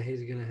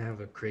 he's gonna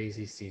have a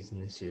crazy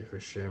season this year for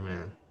sure,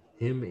 man.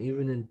 Him,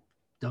 even in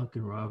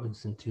Duncan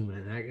Robinson too,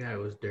 man. That guy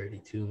was dirty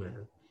too,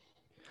 man.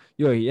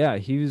 Yo, yeah,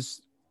 he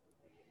was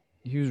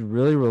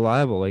really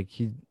reliable. Like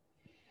he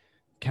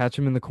catch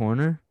him in the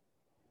corner,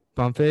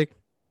 bump fake,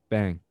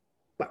 bang.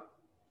 But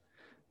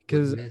wouldn't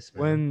Because miss,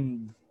 man.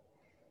 when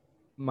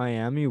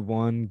Miami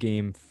won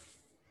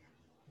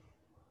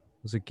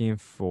was it game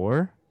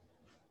four?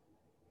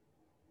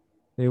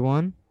 They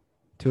won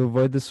to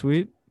avoid the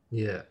sweep.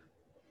 Yeah,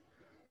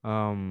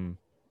 Um,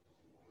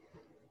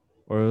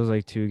 or it was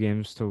like 2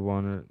 games to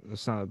 1. Or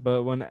it's not.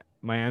 But when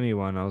Miami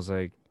won, I was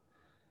like,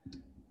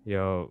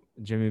 yo,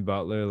 Jimmy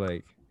Butler,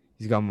 like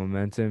he's got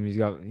momentum.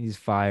 He's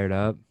fired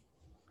up.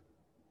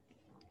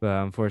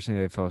 But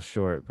unfortunately, they fell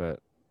short.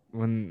 But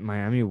when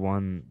Miami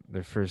won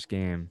their first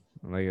game,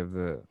 like of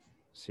the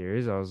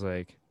series, I was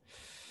like,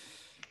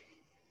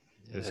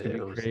 yeah. this could be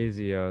It was.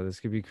 crazy, yo. This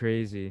could be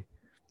crazy.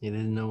 You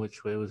didn't know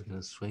which way it was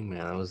gonna swing,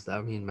 man.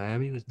 I mean,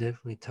 Miami was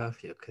definitely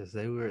tough, yeah, because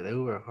they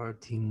were a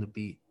hard team to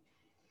beat.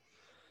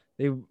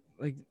 They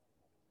like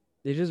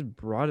they just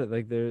brought it.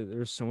 Like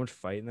there's so much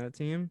fight in that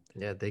team.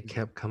 Yeah, they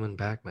kept coming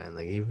back, man.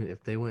 Like even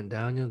if they went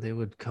down, they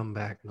would come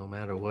back no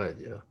matter what,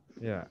 yeah.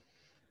 Yeah,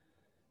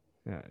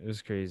 yeah, it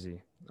was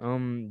crazy.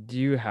 Do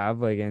you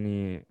have like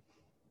any?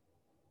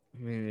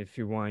 I mean, if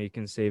you want, you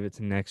can save it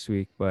to next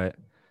week. But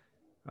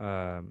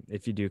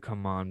if you do,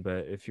 come on.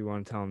 But if you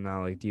want to tell them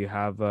now, like, do you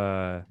have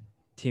a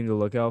team to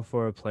look out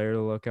for, a player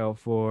to look out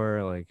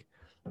for, like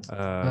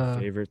Uh,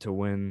 favorite to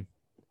win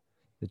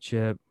the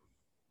chip?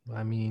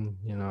 I mean,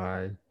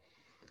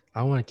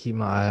 I want to keep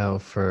my eye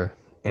out for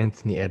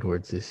Anthony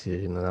Edwards this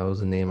year. That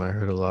was a name I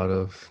heard a lot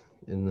of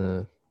in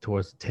the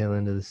towards the tail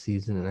end of the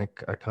season, and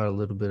I caught a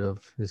little bit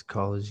of his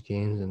college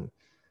games, and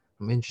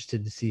I'm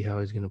interested to see how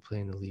he's gonna play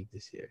in the league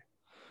this year.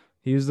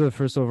 He was the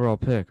first overall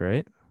pick,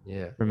 right,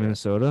 Yeah, from yeah,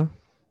 Minnesota.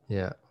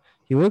 yeah,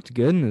 He looked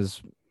good in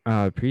his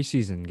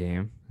preseason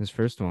game, his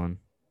first one.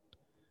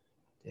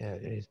 yeah.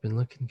 He's been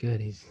looking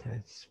good. He's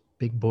a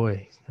big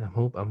boy.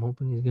 I'm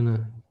hoping he's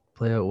gonna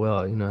play out well.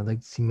 I'd like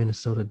to see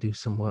Minnesota do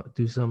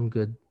something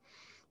good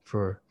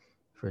for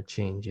for a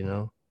change.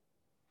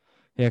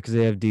 Yeah, because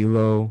they have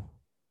D'Lo,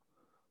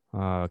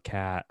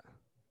 Cat.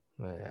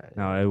 Yeah,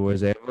 No, yeah,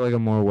 Edwards. They have like a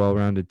more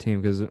well-rounded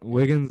team because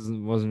Wiggins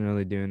wasn't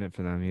really doing it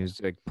for them. He was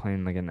like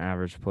playing like an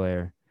average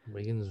player.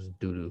 Wiggins was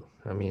doo doo.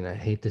 I mean, I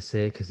hate to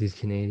say it because he's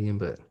Canadian,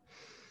 but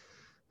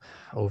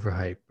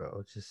overhyped,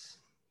 bro. Just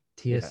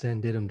Yeah,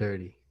 TSN did him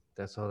dirty.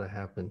 That's all that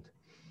happened.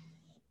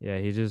 yeah.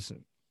 He just,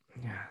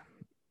 yeah,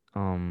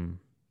 yeah,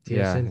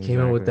 TSN came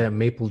out with exactly. that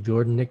Maple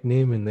Jordan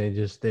nickname, and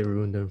they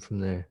ruined him from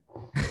there.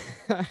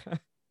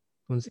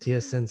 Once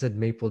TSN said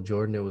Maple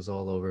Jordan, it was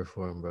all over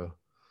for him, bro.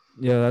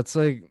 Yeah, that's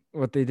like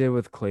what they did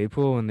with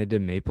Claypool when they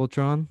did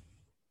Mapletron.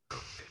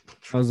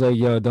 I was like,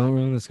 yo, don't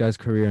ruin this guy's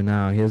career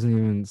now. He hasn't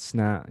even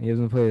snap. He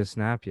hasn't played a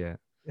snap yet.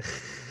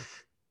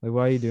 Like,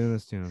 why are you doing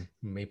this to him?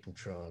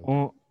 Mapletron.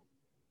 Oh,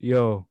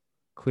 yo,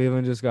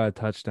 Cleveland just got a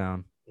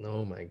touchdown.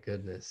 Oh my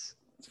goodness.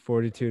 It's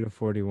 42 to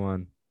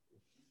 41.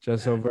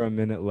 Just That over a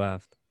minute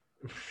left.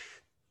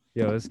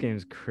 Yo, this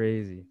game's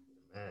crazy.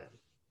 man,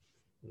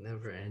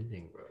 never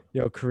ending, bro.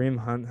 Yo, Kareem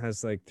Hunt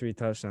has like 3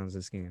 touchdowns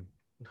this game.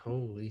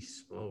 Holy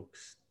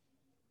smokes.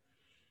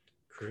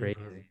 Kareem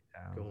Hunt Crazy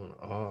town. going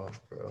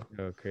off, bro.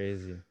 Yo,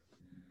 crazy.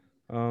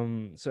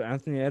 So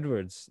Anthony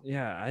Edwards,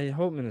 yeah, I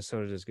hope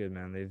Minnesota does good,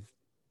 man.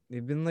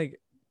 They've been like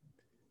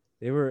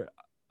they were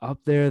up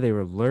there, they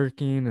were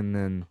lurking, and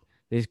then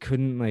they just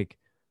couldn't like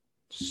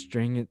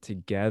string it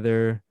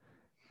together,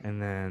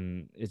 and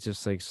then it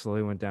just like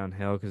slowly went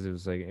downhill because it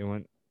was like it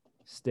went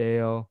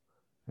stale,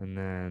 and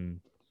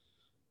then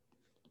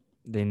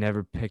they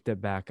never picked it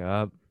back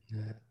up,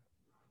 Yeah.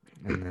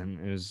 and then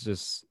it was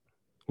just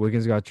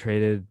Wiggins got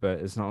traded, but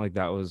it's not like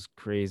that was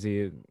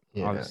crazy.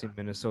 Yeah. Obviously,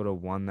 Minnesota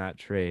won that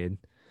trade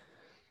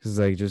because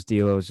like just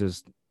D'Lo's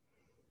just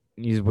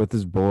he's with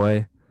his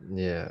boy,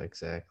 Yeah,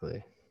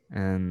 exactly.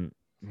 and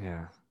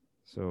yeah,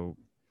 so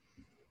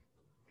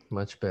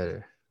Much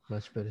better.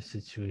 Much better yeah.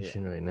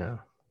 situation right now.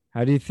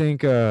 How do you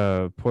think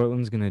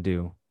Portland's gonna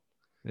do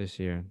this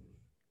year?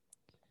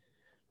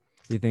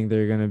 Do you think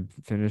they're gonna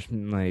finish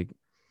like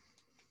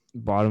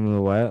bottom of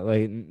the west,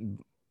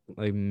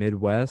 like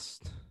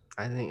Midwest?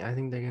 I think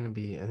they're gonna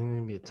be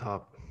a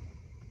top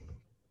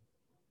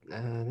I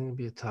think it'll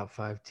be a top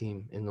 5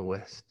 team in the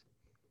West.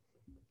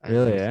 I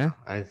Really? think so. Eh?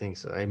 I think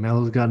so. Hey,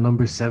 Melo's got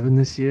number 7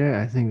 this year.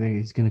 I think that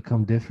he's gonna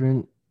come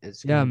different.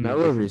 It's Yeah, gonna be a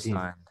Melo different team.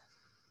 resigned.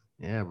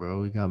 Yeah,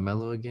 bro. We got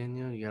Melo again,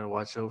 you gotta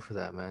watch out for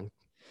that, man.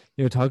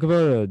 Talk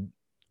about a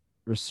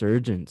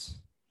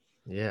resurgence.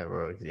 Yeah,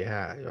 bro.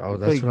 Yeah. He Oh,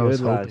 that's played what I was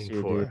good last hoping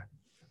year, dude. for.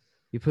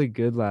 He played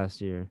good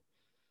last year.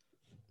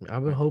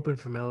 I've been hoping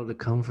for Melo to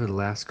come for the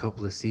last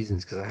couple of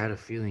seasons because I had a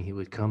feeling he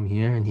would come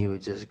here and he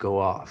would just go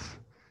off.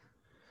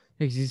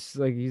 He's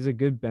a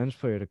good bench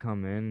player to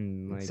come in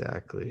and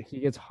Exactly. like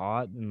he gets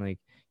hot and like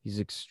he's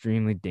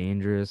extremely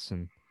dangerous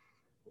and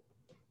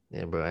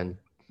Yeah, bro. And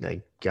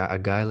like a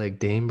guy like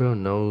Dame, bro,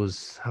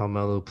 knows how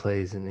Melo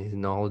plays and he's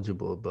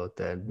knowledgeable about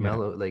that. yeah,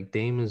 Melo, like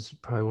Dame is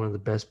probably one of the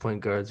best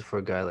point guards for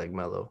a guy like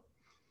Melo.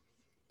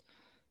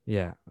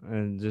 yeah,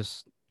 and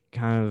just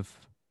kind of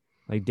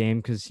like Dame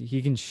because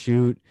he can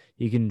shoot,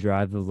 he can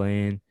drive the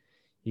lane,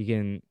 he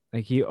can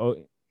like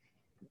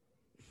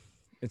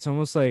it's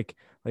almost like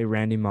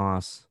Randy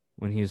Moss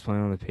when he was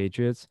playing on the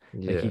Patriots.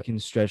 Like he Yeah, can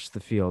stretch the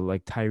field.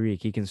 Like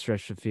Tyreek, he can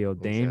stretch the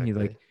field. Dame,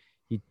 exactly.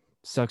 he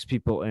sucks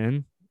people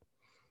in.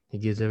 He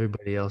gives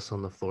everybody else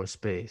on the floor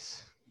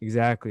space.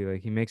 Exactly.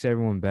 Like he makes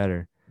everyone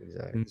better. And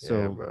Exactly. Yeah,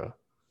 so bro.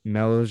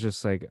 Melo's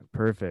just like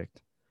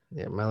perfect.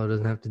 Yeah, Melo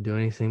doesn't have to do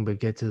anything but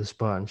get to the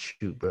spot and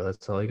shoot, bro.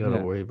 That's all you got to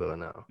Yeah. worry about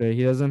now. But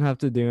he doesn't have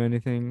to do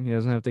anything. He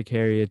doesn't have to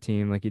carry a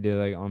team like he did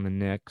like on the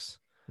Knicks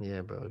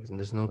Yeah, bro. And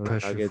there's no or the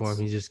pressure for him. Nuggets.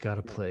 He just got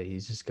to Yeah. play.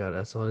 He's just got,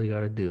 that's all he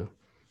got to do.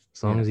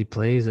 As long Yeah, as he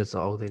plays, that's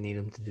all they need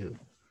him to do.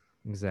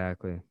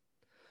 exactly.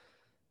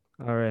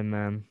 All right,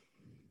 man.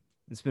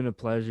 It's been a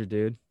pleasure,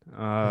 dude.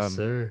 Yes,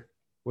 sir.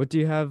 What do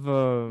you have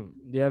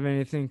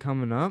anything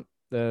coming up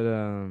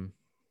that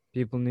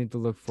people need to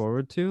look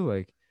forward to?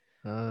 Like,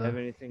 do you Uh, have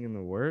anything in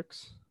the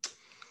works?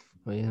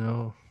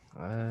 well,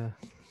 I'm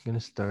gonna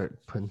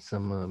start putting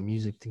some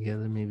music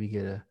together. Maybe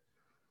get a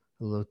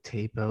little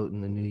tape out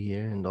in the new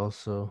year, and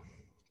also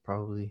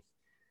probably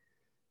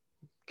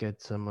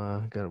get some.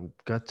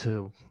 Got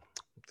to.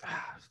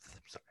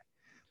 Sorry,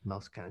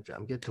 mouth's kind of dry.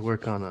 I'm getting to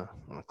work on a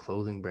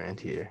clothing brand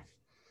here.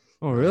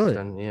 Oh, really?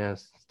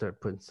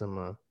 Start putting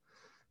some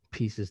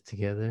pieces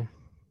together.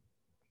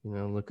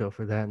 Look out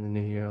for that in the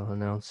new year. I'll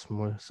announce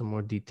some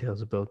more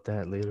details about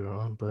that later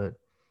on. But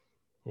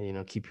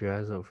yeah, keep your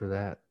eyes out for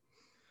that.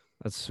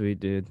 That's sweet,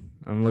 dude.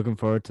 I'm looking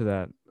forward to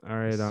that. All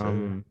Yes,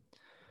 right,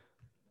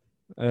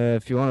 sir.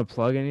 if you want to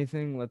plug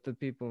anything, let the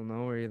people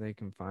know where they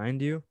can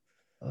find you.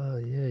 Yeah,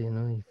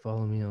 you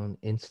follow me on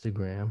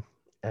Instagram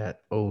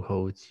at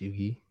Oho It's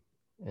Yugi,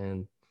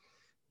 and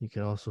you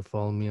can also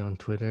follow me on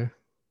Twitter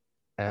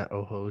at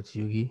Oho It's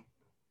Yugi.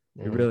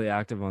 You're And really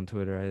active on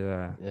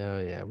Twitter. yeah,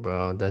 yeah,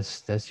 bro,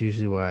 that's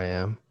usually where I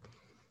am.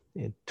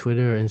 Yeah,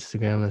 Twitter or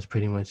Instagram, that's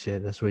pretty much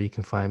it. That's where you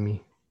can find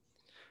me.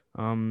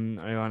 Are you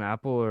on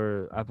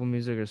Apple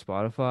Music or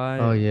Spotify?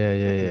 Oh yeah,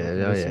 yeah, Where people yeah,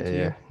 can oh listen yeah, to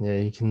yeah, you?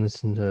 yeah. You can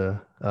listen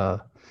to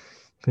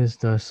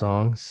Listen to our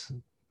songs.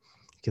 You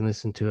can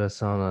listen to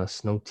us on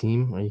Snow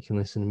Team, or you can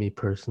listen to me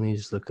personally.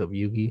 Just look up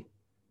Yugi,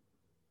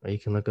 or you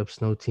can look up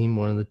Snow Team.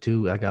 One of the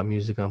two. I got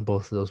music on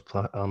both of those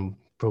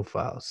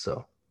profiles,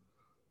 so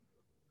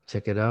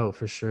check it out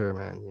for sure,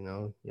 man. You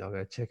know, y'all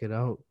gotta check it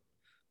out.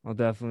 I'll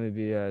definitely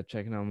be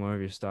checking out more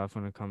of your stuff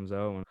when it comes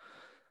out.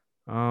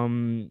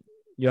 Um,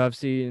 you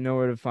obviously know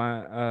where to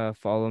find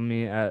follow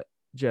me at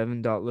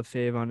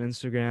Jevin.Lefave on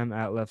Instagram,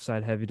 at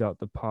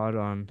leftsideheavy.thepod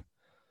on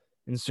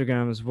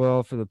Instagram as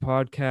well for the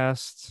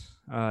podcast.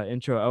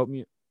 Intro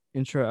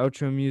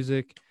outro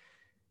music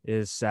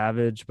is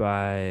Savage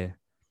by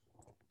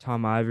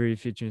Tom Ivory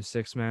featuring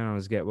Six Man on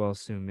his Get Well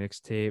Soon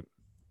mixtape.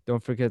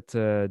 Don't forget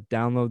to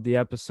download the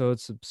episode,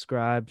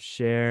 subscribe,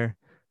 share,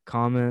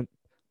 comment,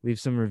 leave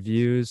some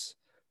reviews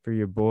for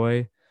your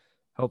boy.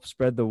 Help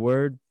spread the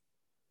word.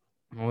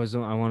 I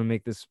want to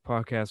make this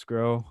podcast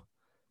grow.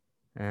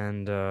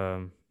 And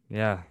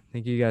yeah,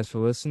 thank you guys for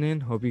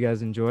listening. Hope you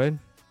guys enjoyed.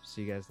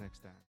 See you guys next time.